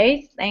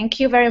today. Thank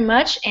you very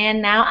much.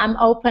 And now I'm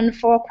open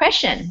for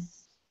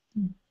questions.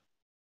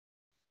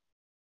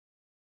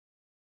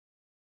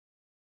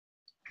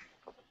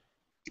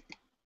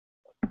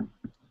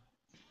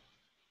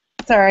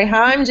 Sorry,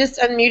 I'm just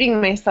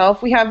unmuting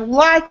myself. We have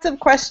lots of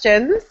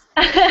questions.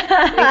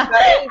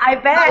 I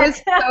bet. That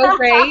was so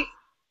great.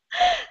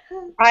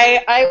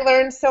 I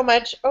learned so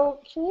much. Oh,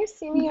 can you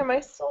see me? Am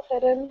I still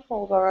hidden?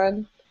 Hold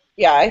on.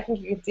 Yeah, I think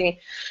you can see me.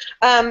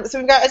 So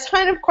we've got a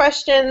ton of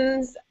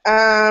questions.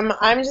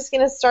 I'm just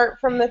going to start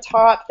from the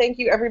top. Thank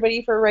you,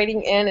 everybody, for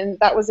writing in, and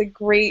that was a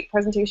great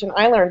presentation.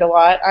 I learned a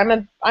lot. I'm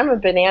a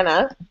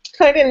banana.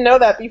 I didn't know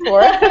that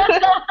before.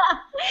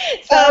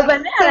 So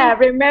banana,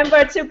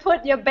 remember to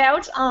put your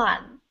belt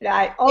on.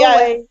 Like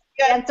always.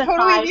 Yes,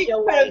 totally makes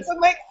sense. I'm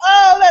like,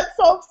 oh, that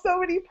solves so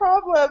many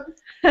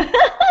problems.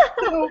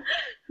 So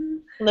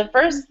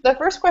the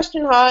first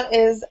question, Ha,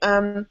 is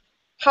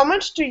how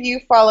much do you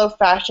follow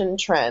fashion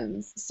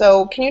trends?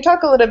 So can you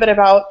talk a little bit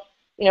about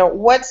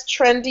what's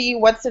trendy,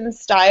 what's in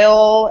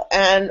style,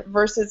 and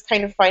versus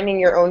kind of finding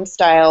your own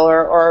style,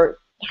 or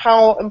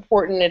how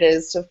important it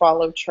is to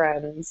follow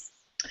trends?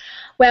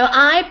 Well,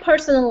 I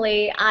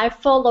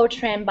follow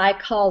trend by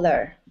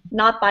color,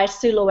 not by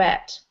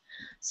silhouette.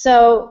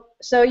 So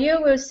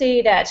you will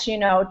see that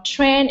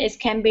trend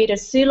can be the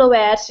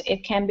silhouette,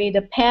 it can be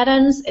the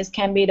patterns, it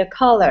can be the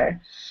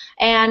color.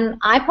 And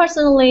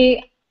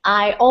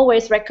I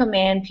always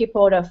recommend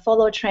people to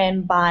follow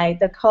trend by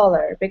the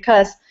color,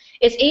 because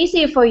it's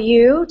easy for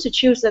you to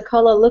choose the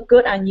color look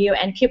good on you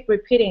and keep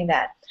repeating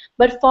that.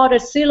 But for the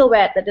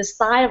silhouette, the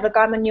style of the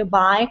garment you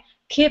buy,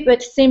 keep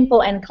it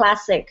simple and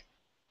classic.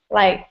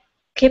 Like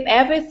keep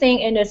everything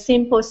in a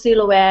simple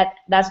silhouette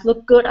that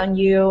look good on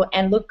you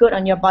and look good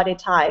on your body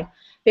type.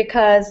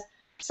 Because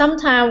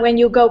sometimes when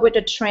you go with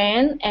the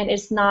trend and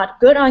it's not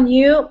good on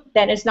you,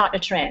 then it's not a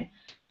trend.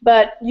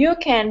 But you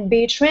can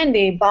be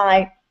trendy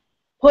by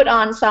put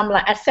on some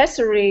like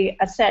accessory,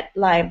 asset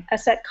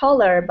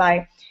color.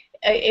 By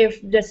if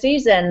the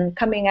season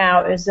coming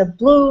out is a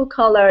blue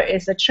color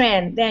is a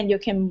trend, then you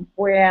can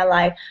wear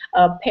like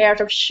a pair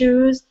of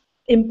shoes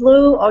in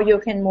blue, or you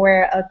can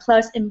wear a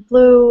clothes in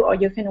blue, or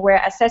you can wear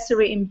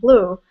accessory in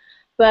blue.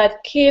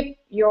 but keep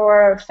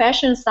your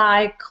fashion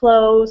side,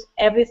 clothes,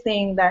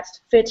 everything that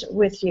fit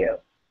with you,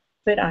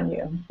 fit on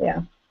you.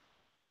 Yeah.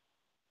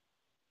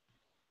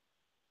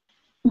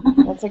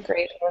 That's a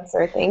great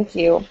answer. Thank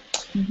you.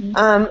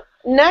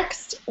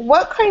 Next,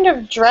 what kind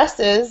of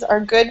dresses are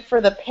good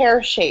for the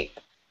pear shape?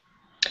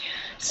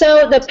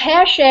 So the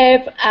pear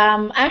shape,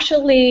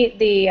 actually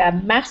the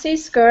maxi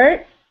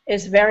skirt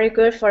is very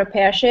good for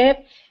pear shape,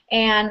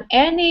 and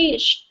any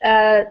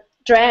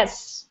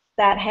dress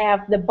that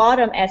have the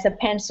bottom as a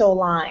pencil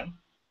line.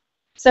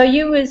 So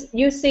you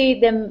see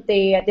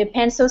the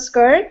pencil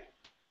skirt,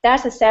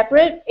 that's a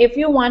separate. If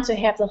you want to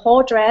have the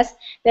whole dress,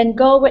 then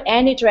go with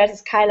any dress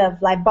that's kind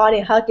of like body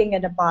hugging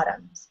at the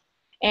bottoms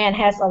and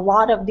has a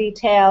lot of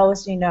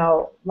details, you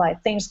know,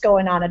 like things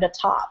going on at the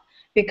top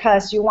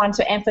because you want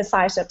to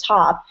emphasize the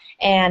top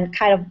and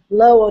kind of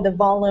lower the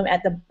volume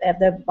at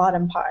the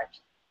bottom part.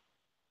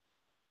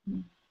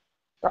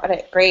 Got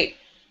it. Great.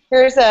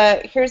 Here's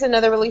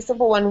another really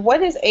simple one.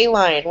 What is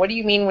A-line? What do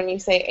you mean when you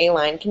say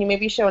A-line? Can you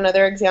maybe show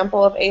another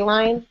example of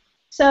A-line?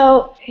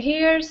 So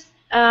here's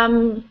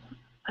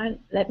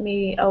let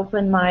me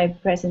open my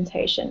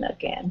presentation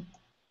again.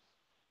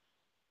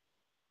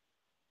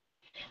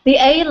 The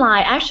A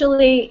line,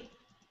 actually,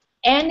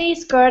 any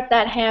skirt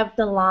that have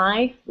the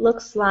line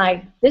looks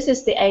like this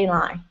is the A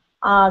line.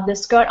 The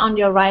skirt on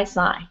your right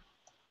side.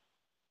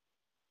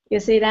 You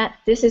see that?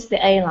 This is the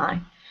A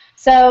line.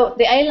 So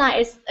the A line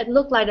is it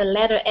looks like the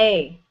letter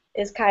A.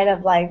 It's kind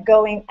of like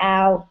going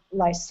out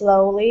like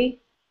slowly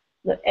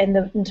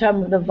in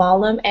terms of the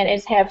volume, and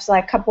it has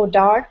like a couple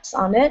dots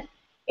on it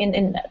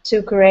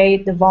to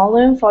create the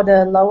volume for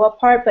the lower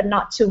part, but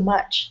not too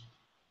much.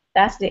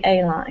 That's the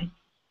A line.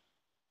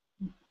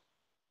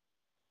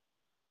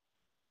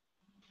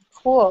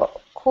 Cool,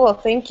 cool.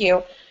 Thank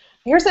you.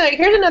 Here's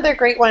another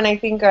great one. I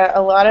think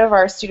a lot of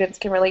our students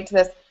can relate to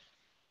this. It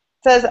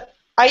says,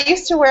 I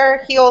used to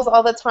wear heels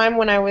all the time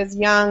when I was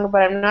young,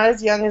 but I'm not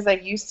as young as I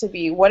used to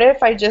be. What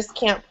if I just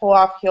can't pull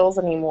off heels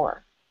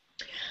anymore?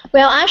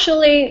 Well,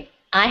 actually,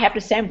 I have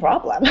the same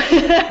problem.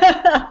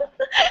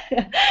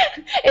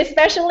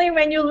 Especially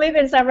when you live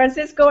in San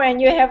Francisco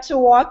and you have to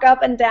walk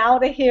up and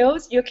down the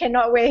hills, you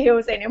cannot wear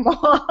heels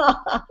anymore.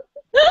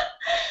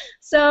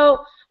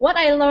 So what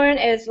I learned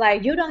is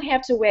like you don't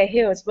have to wear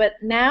heels, but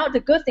now the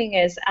good thing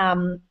is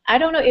I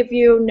don't know if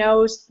you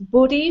know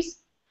booties.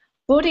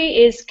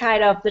 Booty is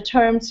kind of the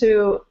term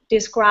to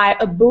describe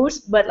a boot,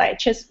 but like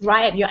just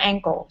right at your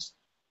ankles.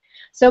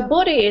 So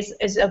booty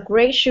is a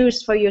great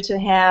shoes for you to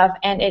have,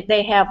 and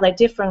they have like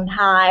different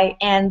height,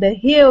 and the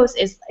heels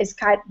is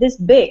kind of this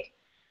big.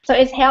 So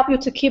it helps you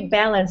to keep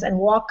balance and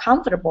walk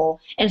comfortable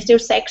and still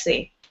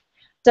sexy.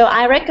 So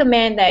I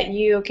recommend that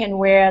you can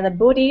wear the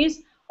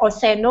booties or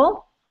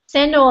sandal.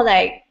 Sandal,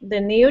 like the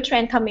new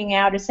trend coming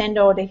out, the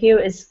sandal, the heel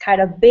is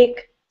kind of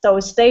big, so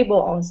it's stable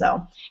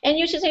also. And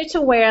you just need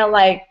to wear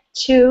like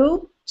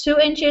two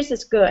inches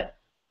is good.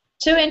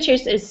 2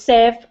 inches is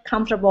safe,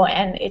 comfortable,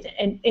 and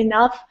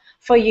enough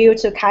for you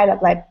to kind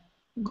of like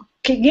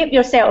give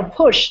yourself a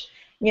push,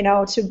 you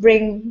know, to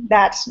bring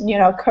that, you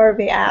know,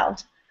 curvy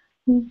out.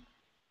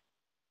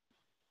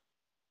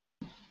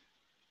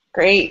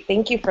 Great,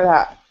 thank you for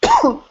that.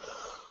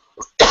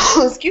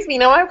 Excuse me,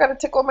 now I've got a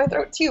tickle in my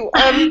throat too.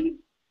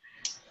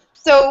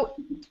 So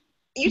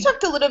you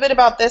talked a little bit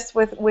about this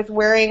with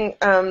wearing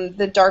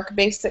the dark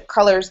basic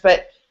colors,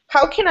 but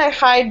how can I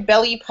hide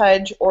belly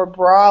pudge or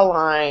bra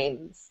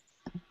lines?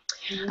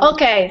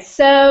 Okay,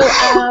 so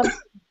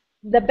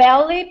the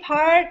belly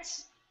part,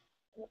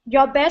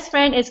 your best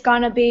friend is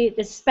gonna be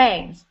the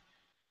Spanx.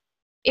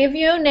 If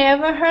you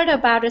never heard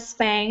about the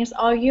Spanx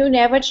or you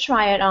never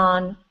try it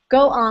on,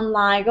 go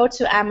online, go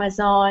to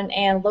Amazon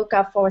and look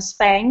up for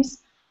Spanx,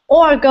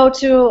 or go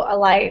to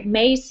like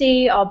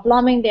Macy or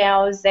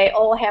Bloomingdale's. They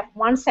all have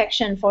one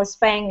section for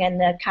Spanx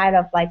and the kind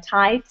of like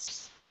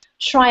tights.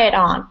 Try it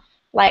on.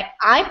 Like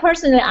I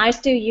personally, I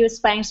still use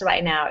Spanx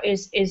right now.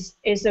 Is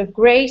a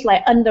great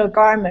like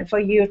undergarment for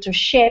you to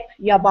shape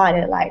your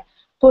body, like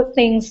put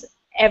things,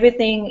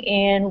 everything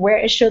in where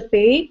it should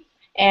be,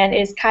 and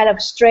it's kind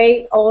of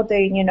straight all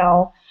the, you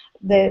know,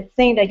 the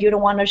thing that you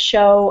don't want to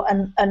show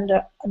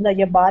under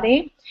your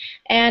body.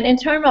 And in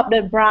terms of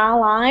the bra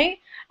line,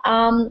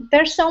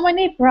 there's so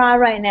many bra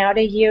right now.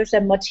 They use a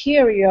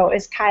material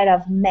is kind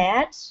of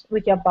matte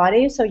with your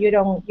body, so you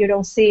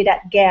don't see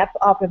that gap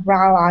of the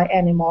bra line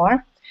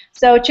anymore.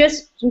 So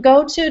just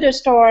go to the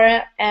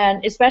store,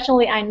 and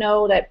especially I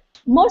know that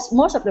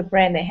most of the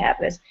brand they have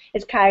is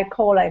kind of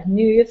called like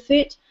nude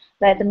fit.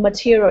 That the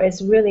material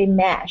is really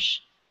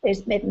mesh.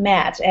 It's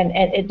matte and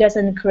it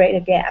doesn't create a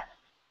gap.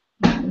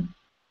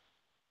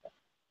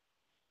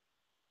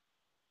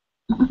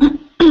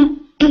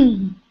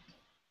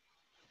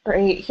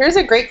 Great. Here's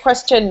a great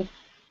question.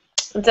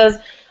 It says,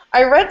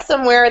 I read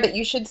somewhere that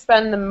you should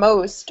spend the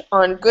most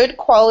on good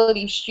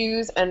quality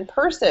shoes and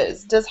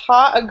purses. Does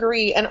Ha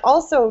agree? And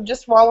also,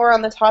 just while we're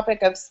on the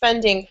topic of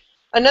spending,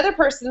 another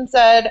person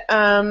said,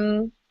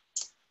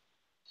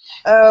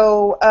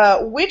 Oh,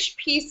 which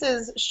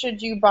pieces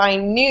should you buy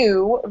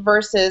new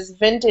versus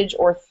vintage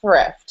or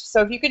thrift?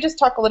 So if you could just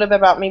talk a little bit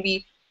about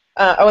maybe,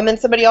 oh, and then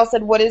somebody else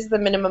said, what is the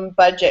minimum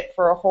budget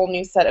for a whole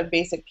new set of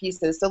basic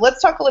pieces? So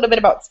let's talk a little bit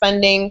about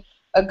spending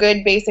a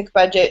good basic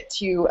budget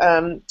to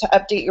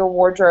update your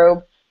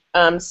wardrobe,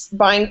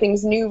 buying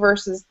things new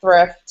versus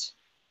thrift,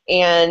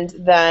 and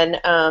then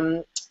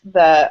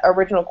the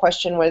original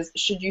question was,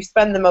 should you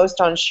spend the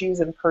most on shoes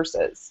and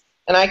purses?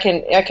 And I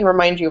can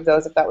remind you of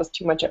those if that was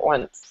too much at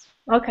once.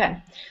 Okay,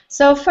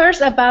 so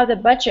first about the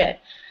budget.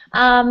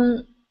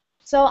 Um,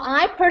 so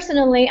I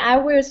personally, I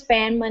will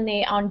spend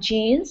money on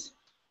jeans,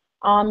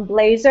 on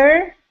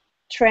blazer,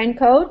 trench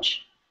coat,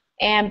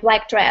 and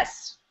black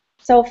dress.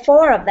 So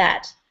four of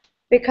that,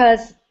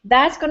 because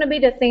that's going to be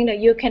the thing that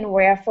you can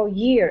wear for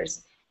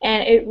years,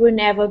 and it will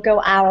never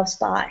go out of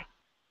style.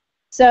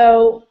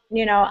 So,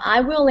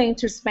 I'm willing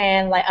to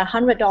spend like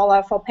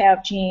 $100 for a pair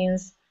of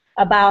jeans,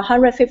 about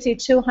 150,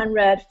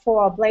 200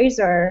 for a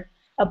blazer.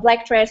 A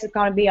black dress is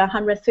going to be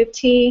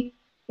 150.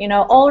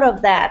 All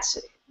of that,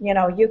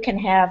 you can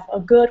have a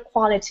good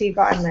quality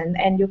garment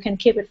and you can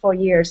keep it for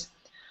years.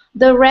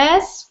 The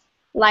rest,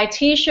 like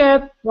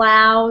t-shirt,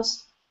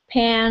 blouse,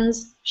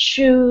 pants,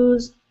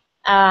 shoes,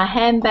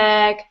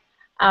 handbag,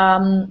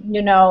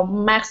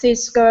 maxi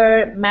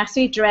skirt,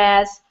 maxi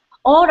dress,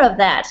 all of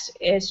that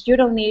is you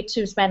don't need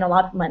to spend a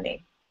lot of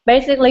money.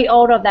 Basically,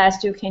 all of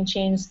that you can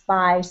change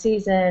by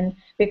season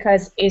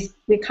because it's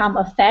become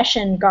a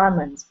fashion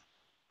garment.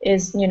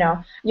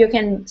 You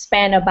can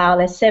spend about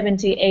like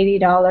 $70,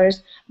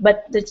 $80,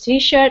 but the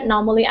t-shirt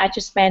normally I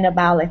just spend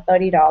about like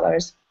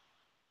 $30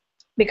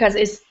 because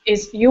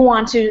it's you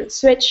want to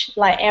switch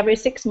like every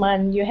 6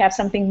 months. You have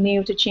something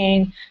new to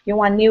change. You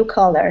want new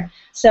color,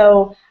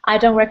 so I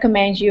don't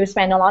recommend you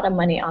spend a lot of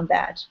money on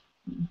that.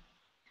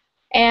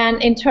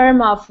 And in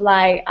terms of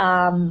like,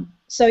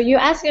 so you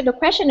asked the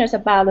question is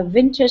about the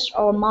vintage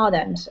or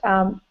modern.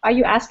 Are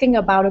you asking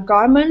about the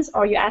garments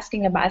or are you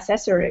asking about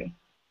accessory?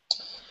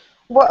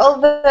 Well,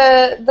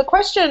 the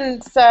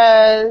question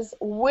says,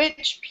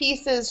 which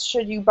pieces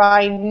should you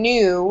buy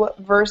new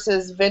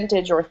versus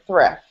vintage or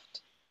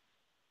thrift?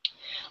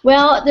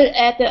 Well,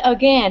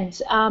 again,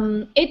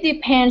 it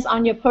depends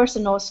on your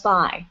personal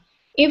style.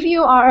 If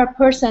you are a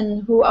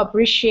person who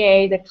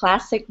appreciates the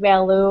classic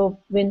value,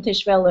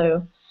 vintage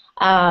value,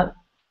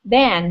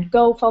 then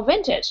go for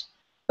vintage.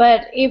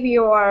 But if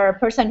you are a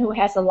person who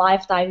has a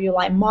lifestyle, you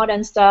like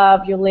modern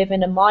stuff, you live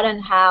in a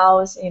modern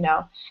house,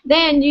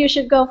 then you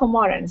should go for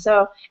modern.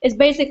 So it's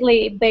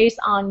basically based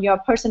on your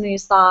personal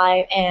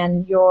style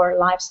and your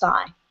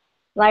lifestyle.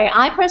 Like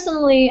I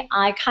personally,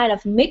 I kind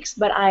of mix,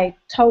 but I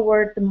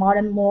toward the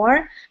modern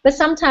more. But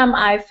sometimes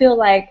I feel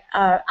like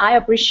I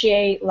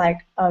appreciate like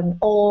an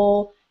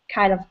old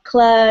kind of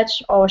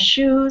clutch or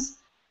shoes.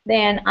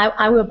 Then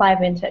I will buy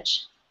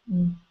vintage.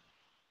 Mm.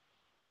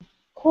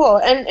 Cool.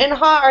 And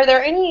Ha, are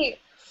there any?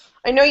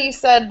 I know you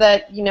said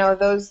that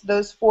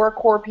those four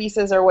core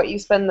pieces are what you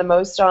spend the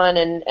most on,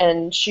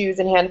 and shoes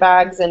and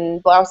handbags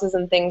and blouses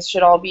and things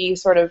should all be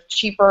sort of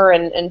cheaper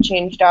and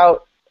changed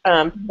out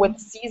with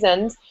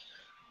seasons.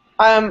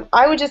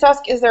 I would just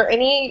ask, is there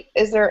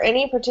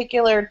any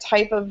particular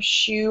type of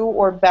shoe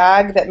or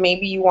bag that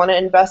maybe you want to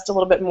invest a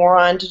little bit more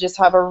on to just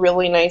have a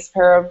really nice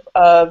pair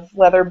of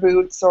leather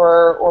boots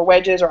or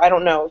wedges, or I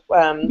don't know.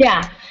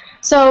 Yeah.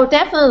 So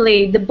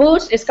definitely the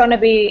boots and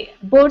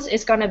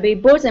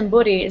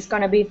booty is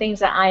gonna be things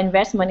that I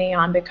invest money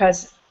on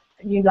because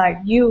you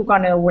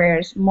gonna wear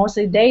it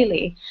mostly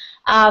daily.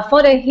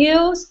 For the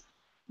heels,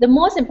 the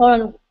most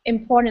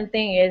important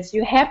thing is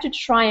you have to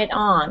try it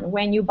on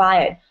when you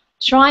buy it.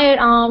 Try it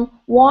on,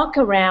 walk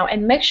around,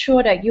 and make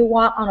sure that you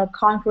walk on a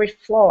concrete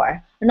floor,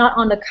 not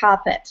on the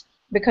carpet,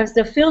 because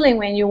the feeling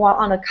when you walk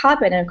on a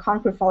carpet and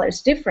concrete floor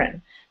is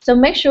different. So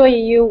make sure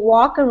you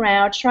walk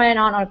around, try it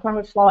on a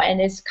concrete floor,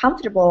 and it's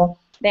comfortable,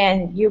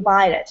 then you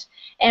buy it.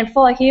 And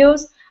for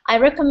heels, I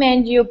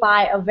recommend you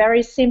buy a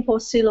very simple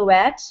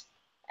silhouette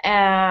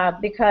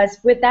because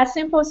with that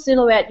simple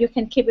silhouette, you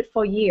can keep it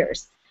for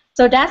years.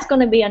 So that's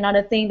going to be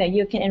another thing that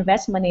you can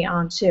invest money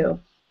on too.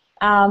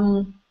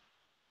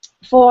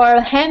 For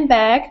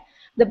handbag,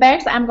 the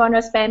bags I'm going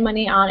to spend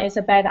money on is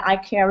a bag that I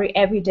carry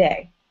every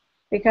day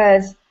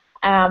because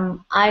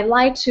I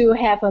like to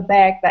have a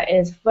bag that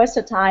is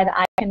versatile. That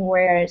I can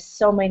wear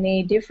so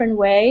many different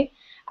ways.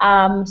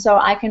 So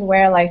I can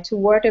wear like to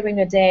work during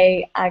the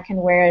day. I can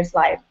wear it's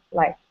like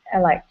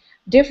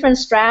different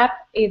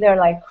strap, either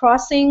like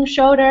crossing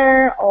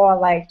shoulder or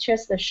like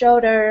just the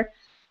shoulder,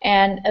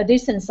 and a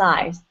decent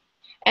size.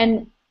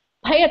 And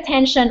pay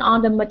attention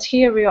on the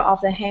material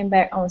of the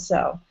handbag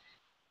also.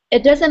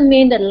 It doesn't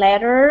mean that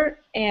leather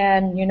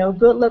and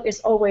good look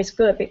is always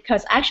good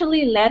because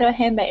actually leather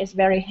handbag is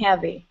very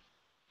heavy.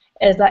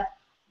 It's like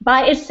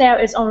by itself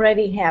it's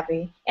already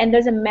heavy and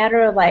doesn't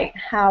matter like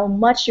how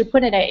much you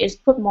put in it, it's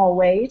put more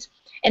weight.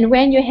 And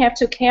when you have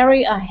to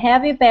carry a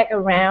heavy bag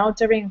around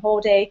during the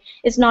whole day,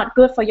 it's not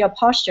good for your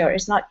posture.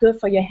 It's not good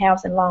for your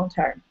health in long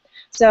term.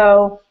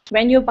 So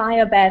when you buy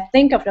a bag,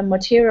 think of the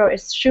material.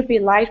 It should be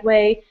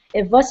lightweight,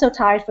 it's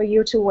versatile for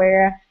you to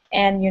wear,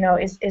 and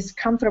is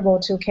comfortable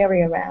to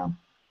carry around.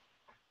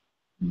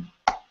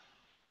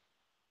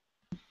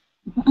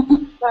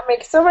 That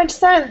makes so much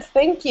sense.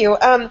 Thank you.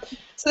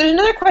 So there's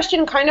another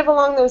question kind of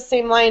along those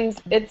same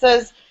lines. It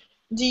says,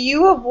 do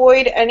you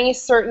avoid any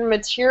certain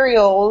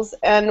materials,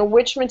 and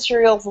which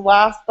materials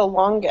last the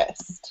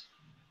longest?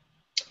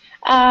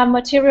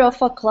 Material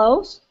for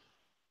clothes?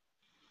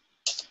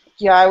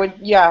 Yeah,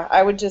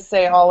 I would just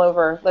say all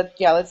over.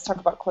 Let's talk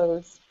about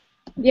clothes.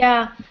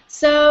 Yeah.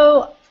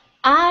 So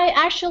I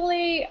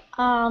actually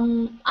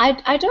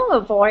I don't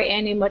avoid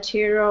any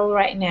material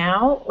right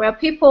now. Where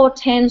people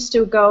tends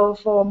to go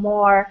for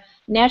more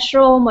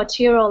natural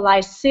material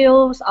like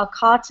silks or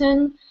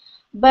cotton,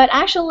 but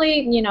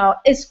actually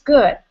it's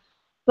good.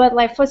 But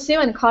like for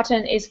silk and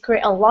cotton, it's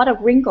create a lot of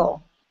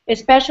wrinkle,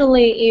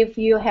 especially if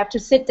you have to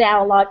sit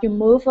down a lot, you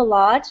move a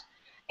lot,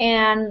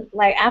 and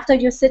like after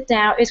you sit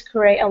down, it's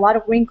create a lot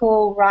of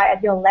wrinkle right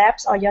at your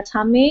laps or your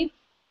tummy.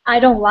 I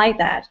don't like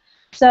that.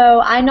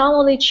 So I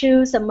normally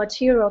choose a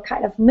material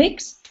kind of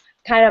mix,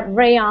 kind of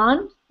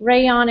rayon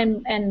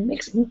and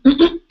mix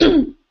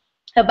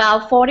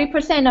about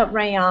 40% of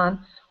rayon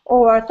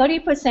or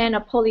 30%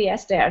 of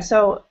polyester.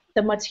 So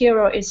the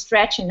material is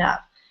stretching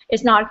enough.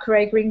 It's not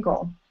create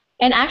wrinkle.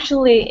 And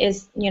actually,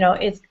 it's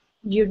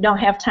you don't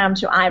have time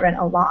to iron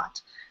a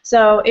lot.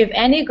 So if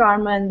any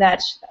garment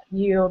that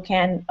you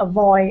can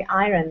avoid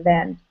iron,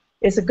 then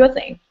it's a good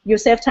thing. You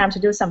save time to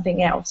do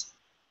something else.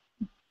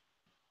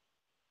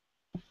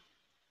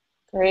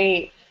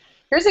 Great.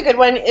 Here's a good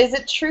one. Is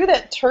it true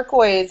that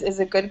turquoise is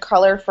a good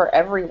color for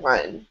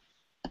everyone?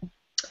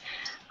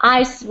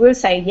 I will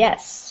say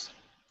yes.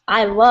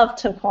 I love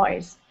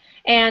turquoise.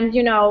 And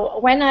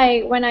when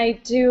I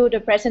do the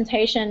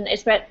presentation,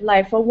 it's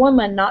like for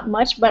women not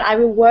much, but I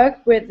will work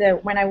with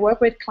when I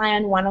work with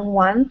client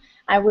one-on-one,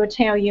 I will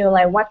tell you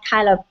like what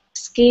kind of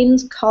skin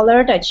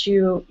color that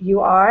you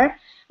are.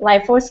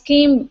 Like for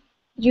skin,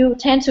 you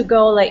tend to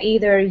go like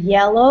either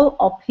yellow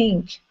or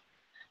pink,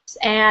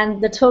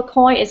 and the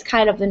turquoise is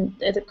kind of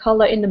the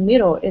color in the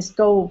middle. Is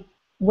go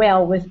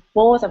well with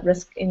both of the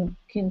skin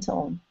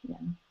tone. Yeah.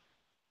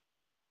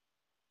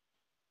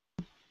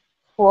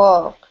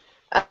 Cool.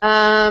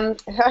 I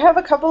have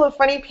a couple of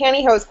funny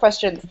pantyhose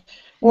questions.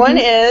 One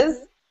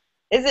Mm-hmm.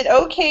 is it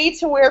okay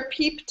to wear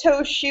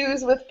peep-toe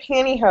shoes with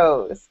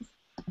pantyhose?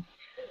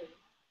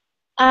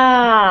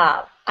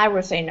 I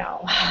would say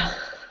no.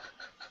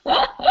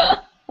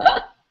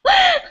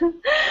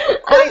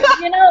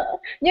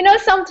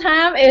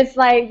 Sometimes it's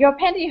like your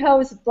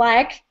pantyhose is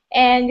black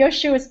and your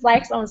shoe is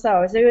black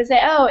also. So you say,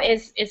 oh,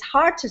 it's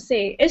hard to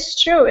see. It's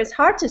true, it's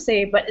hard to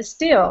see, but it's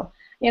still,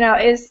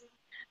 it's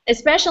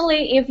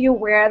especially if you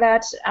wear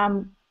that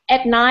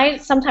at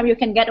night. Sometimes you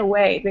can get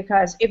away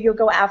because if you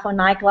go out for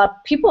nightclub,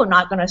 people are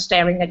not gonna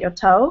staring at your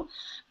toe.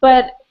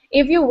 But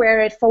if you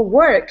wear it for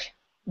work,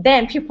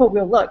 then people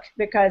will look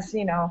because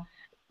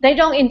they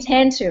don't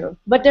intend to.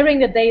 But during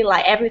the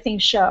daylight, everything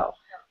show.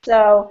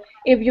 So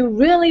if you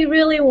really,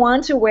 really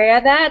want to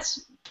wear that,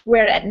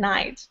 wear it at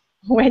night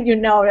when you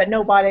know that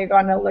nobody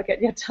gonna look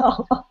at your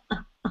toe.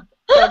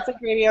 That's a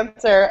great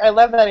answer. I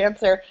love that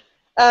answer.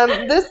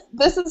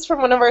 This is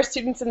from one of our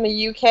students in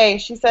the UK.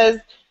 She says,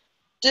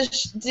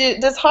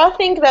 does Ha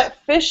think that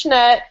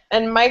fishnet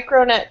and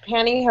micronet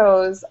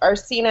pantyhose are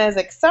seen as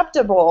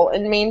acceptable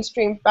in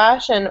mainstream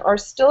fashion or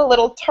still a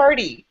little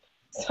tardy?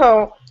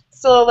 So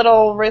still a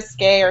little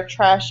risque or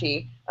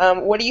trashy.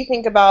 What do you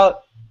think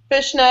about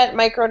fishnet,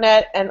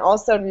 micronet, and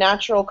also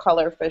natural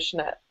color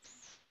fishnet?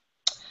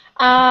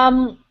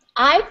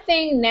 I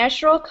think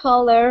natural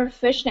color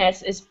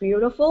fishnets is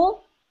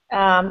beautiful,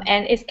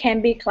 and it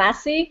can be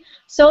classy.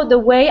 So the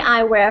way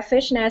I wear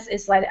fishnets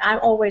is like I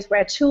always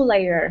wear two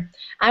layer.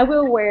 I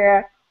will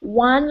wear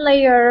one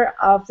layer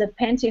of the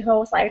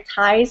pantyhose like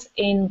ties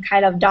in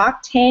kind of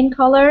dark tan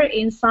color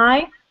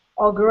inside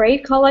or gray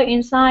color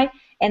inside,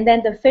 and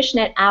then the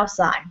fishnet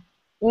outside.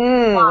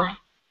 Mm.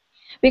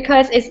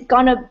 Because it's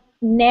gonna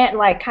net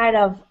like kind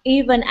of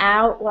even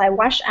out, like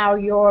wash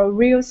out your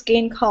real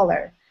skin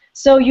color,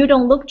 so you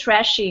don't look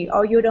trashy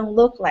or you don't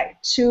look like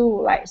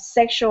too like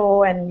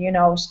sexual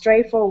and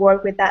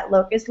straightforward with that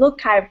look. It's look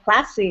kind of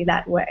classy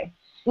that way.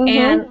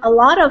 And Mm-hmm. a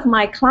lot of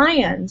my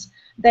clients,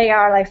 they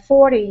are like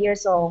 40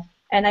 years old,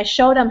 and I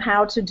show them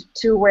how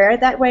to wear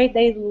it that way.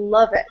 They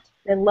love it.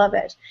 They love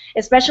it,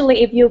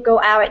 especially if you go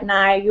out at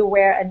night, you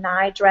wear a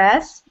night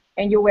dress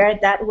and you wear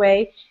it that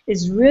way.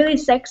 It's really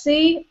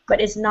sexy,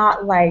 but it's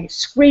not like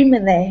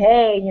screaming that,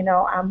 hey,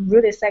 I'm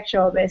really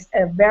sexual, but it's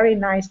a very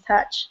nice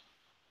touch.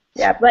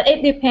 Yeah, but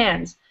it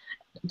depends.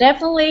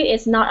 Definitely,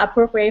 it's not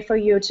appropriate for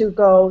you to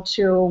go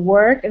to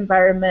work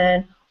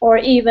environment or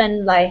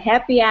even like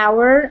happy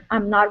hour.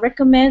 I'm not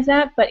recommend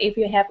that. But if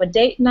you have a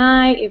date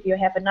night, if you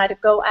have a night to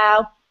go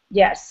out,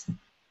 yes,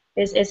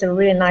 it's a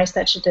really nice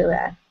touch to do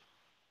that.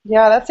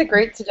 Yeah, that's a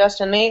great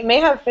suggestion. They may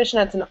have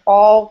fishnets in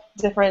all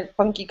different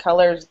funky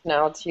colors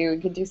now too. You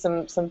could do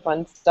some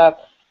fun stuff.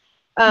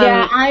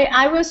 Yeah, Um,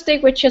 I will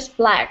stick with just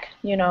black,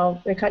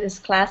 because it's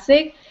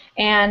classic.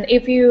 And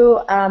if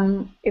you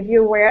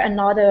wear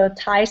another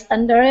ties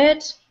under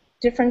it,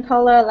 different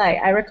color. Like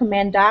I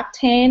recommend dark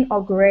tan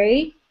or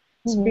gray.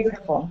 It's Mm-hmm.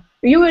 beautiful.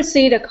 You will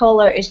see the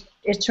color is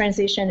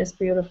transition is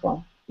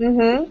beautiful.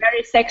 Mm-hmm.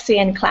 Very sexy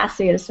and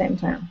classy at the same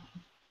time.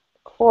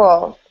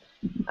 Cool.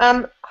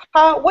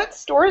 What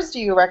stores do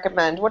you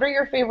recommend? What are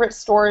your favorite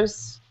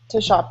stores to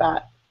shop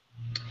at?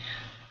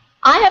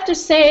 I have to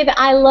say that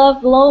I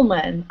love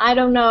Loman. I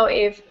don't know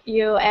if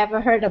you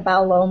ever heard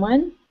about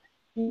Loman,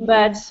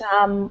 but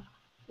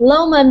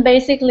Loman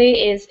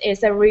basically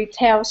is a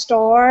retail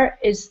store.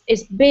 Is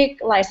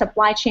big like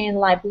supply chain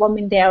like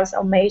Bloomingdale's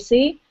or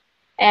Macy,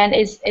 and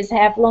it's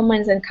have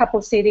Lomans in a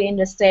couple cities in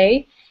the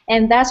state.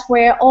 And that's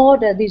where all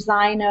the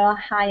designer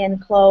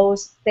high-end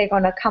clothes they're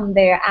gonna come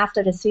there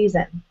after the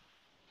season.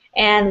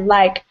 And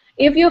like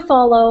if you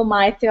follow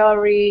my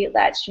theory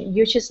that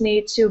you just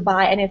need to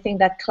buy anything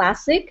that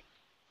classic,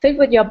 fit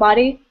with your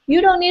body,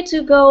 you don't need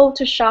to go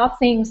to shop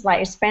things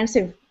like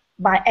expensive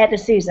by at the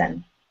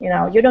season. You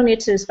know, you don't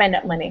need to spend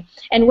that money.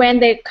 And when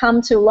they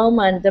come to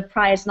Loman, the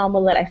price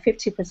normally like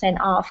 50%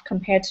 off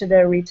compared to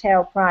the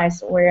retail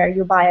price where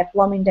you buy at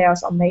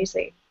Bloomingdale's or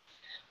Macy.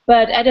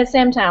 But at the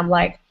same time,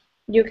 like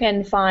you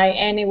can find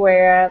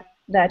anywhere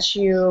that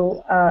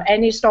you,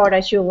 any store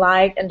that you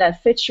like and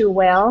that fits you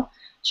well.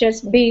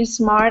 Just being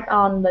smart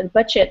on the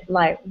budget,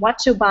 like what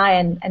to buy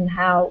and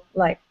how,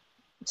 like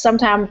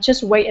sometimes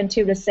just wait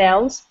until the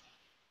sales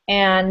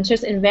and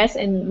just invest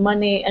in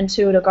money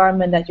into the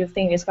garment that you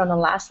think is going to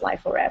last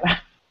like forever.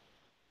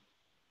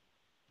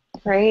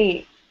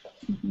 Great.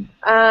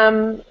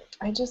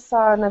 I just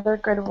saw another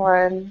good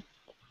one.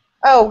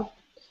 Oh,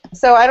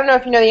 so I don't know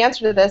if you know the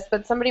answer to this,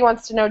 but somebody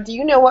wants to know, do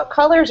you know what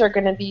colors are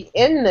going to be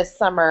in this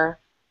summer?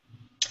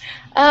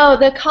 Oh,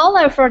 the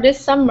color for this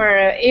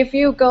summer, if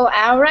you go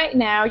out right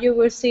now, you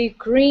will see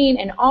green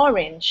and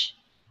orange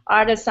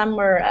are the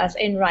summer as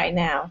in right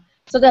now.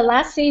 So the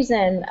last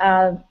season,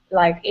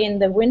 like in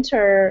the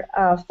winter,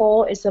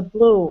 fall is a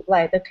blue,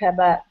 like the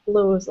Cabot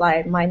blues,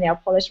 like my nail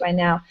polish right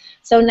now.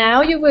 So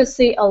now you will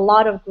see a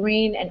lot of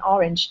green and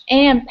orange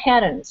and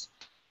patterns.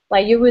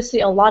 Like you will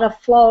see a lot of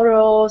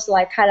florals,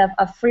 like kind of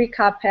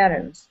Africa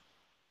patterns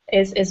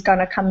is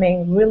gonna come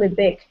in really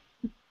big.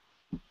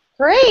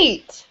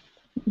 Great.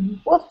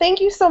 Well, thank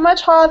you so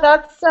much, Ha.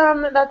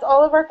 That's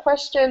all of our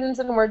questions,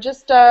 and we're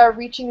just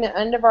reaching the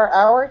end of our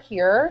hour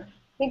here.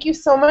 Thank you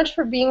so much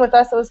for being with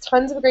us. That was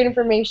tons of great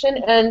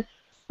information, and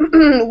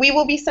we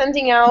will be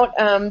sending out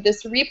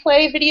this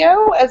replay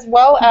video as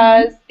well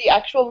as the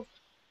actual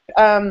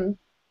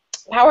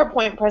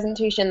PowerPoint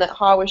presentation that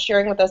Ha was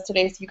sharing with us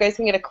today, so you guys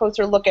can get a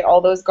closer look at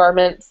all those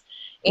garments.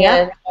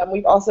 And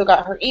we've also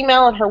got her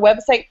email and her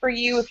website for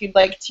you if you'd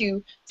like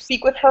to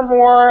speak with her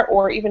more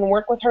or even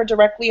work with her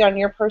directly on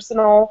your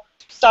personal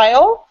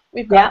style.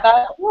 We've got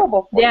that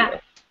available for you.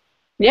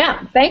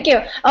 Yeah, thank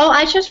you. Oh,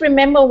 I just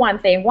remember one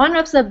thing. One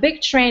of the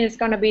big trends is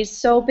going to be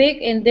so big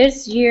in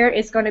this year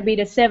is going to be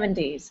the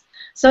 70s.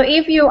 So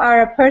if you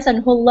are a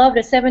person who loves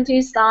the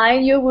 70s style,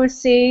 you will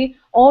see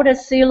all the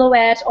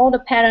silhouettes, all the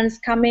patterns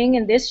coming,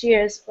 and this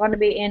year is going to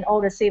be in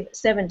all the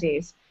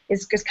 70s.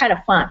 It's just kind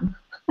of fun.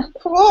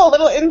 Cool,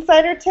 little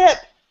insider tip.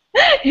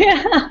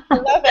 Yeah. I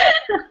love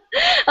it.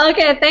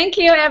 Okay, thank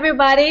you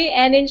everybody,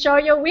 and enjoy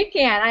your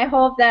weekend. I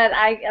hope that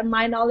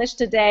my knowledge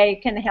today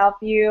can help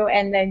you,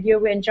 and then you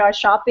will enjoy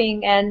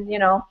shopping and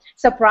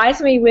surprise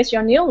me with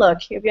your new look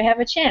if you have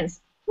a chance.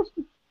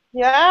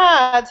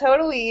 Yeah,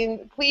 totally.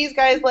 And please,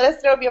 guys, let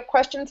us know if you have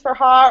questions for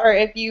Ha, or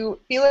if you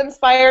feel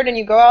inspired and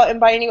you go out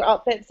and buy a new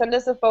outfit, send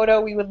us a photo.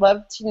 We would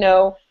love to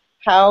know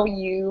how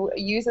you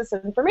use this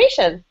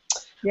information.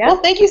 Yeah.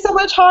 Well, thank you so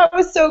much, Ha. It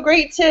was so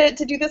great to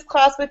do this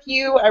class with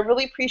you. I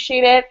really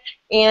appreciate it.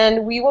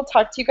 And we will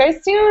talk to you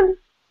guys soon.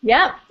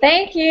 Yeah,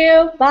 thank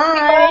you.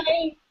 Bye.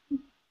 Bye.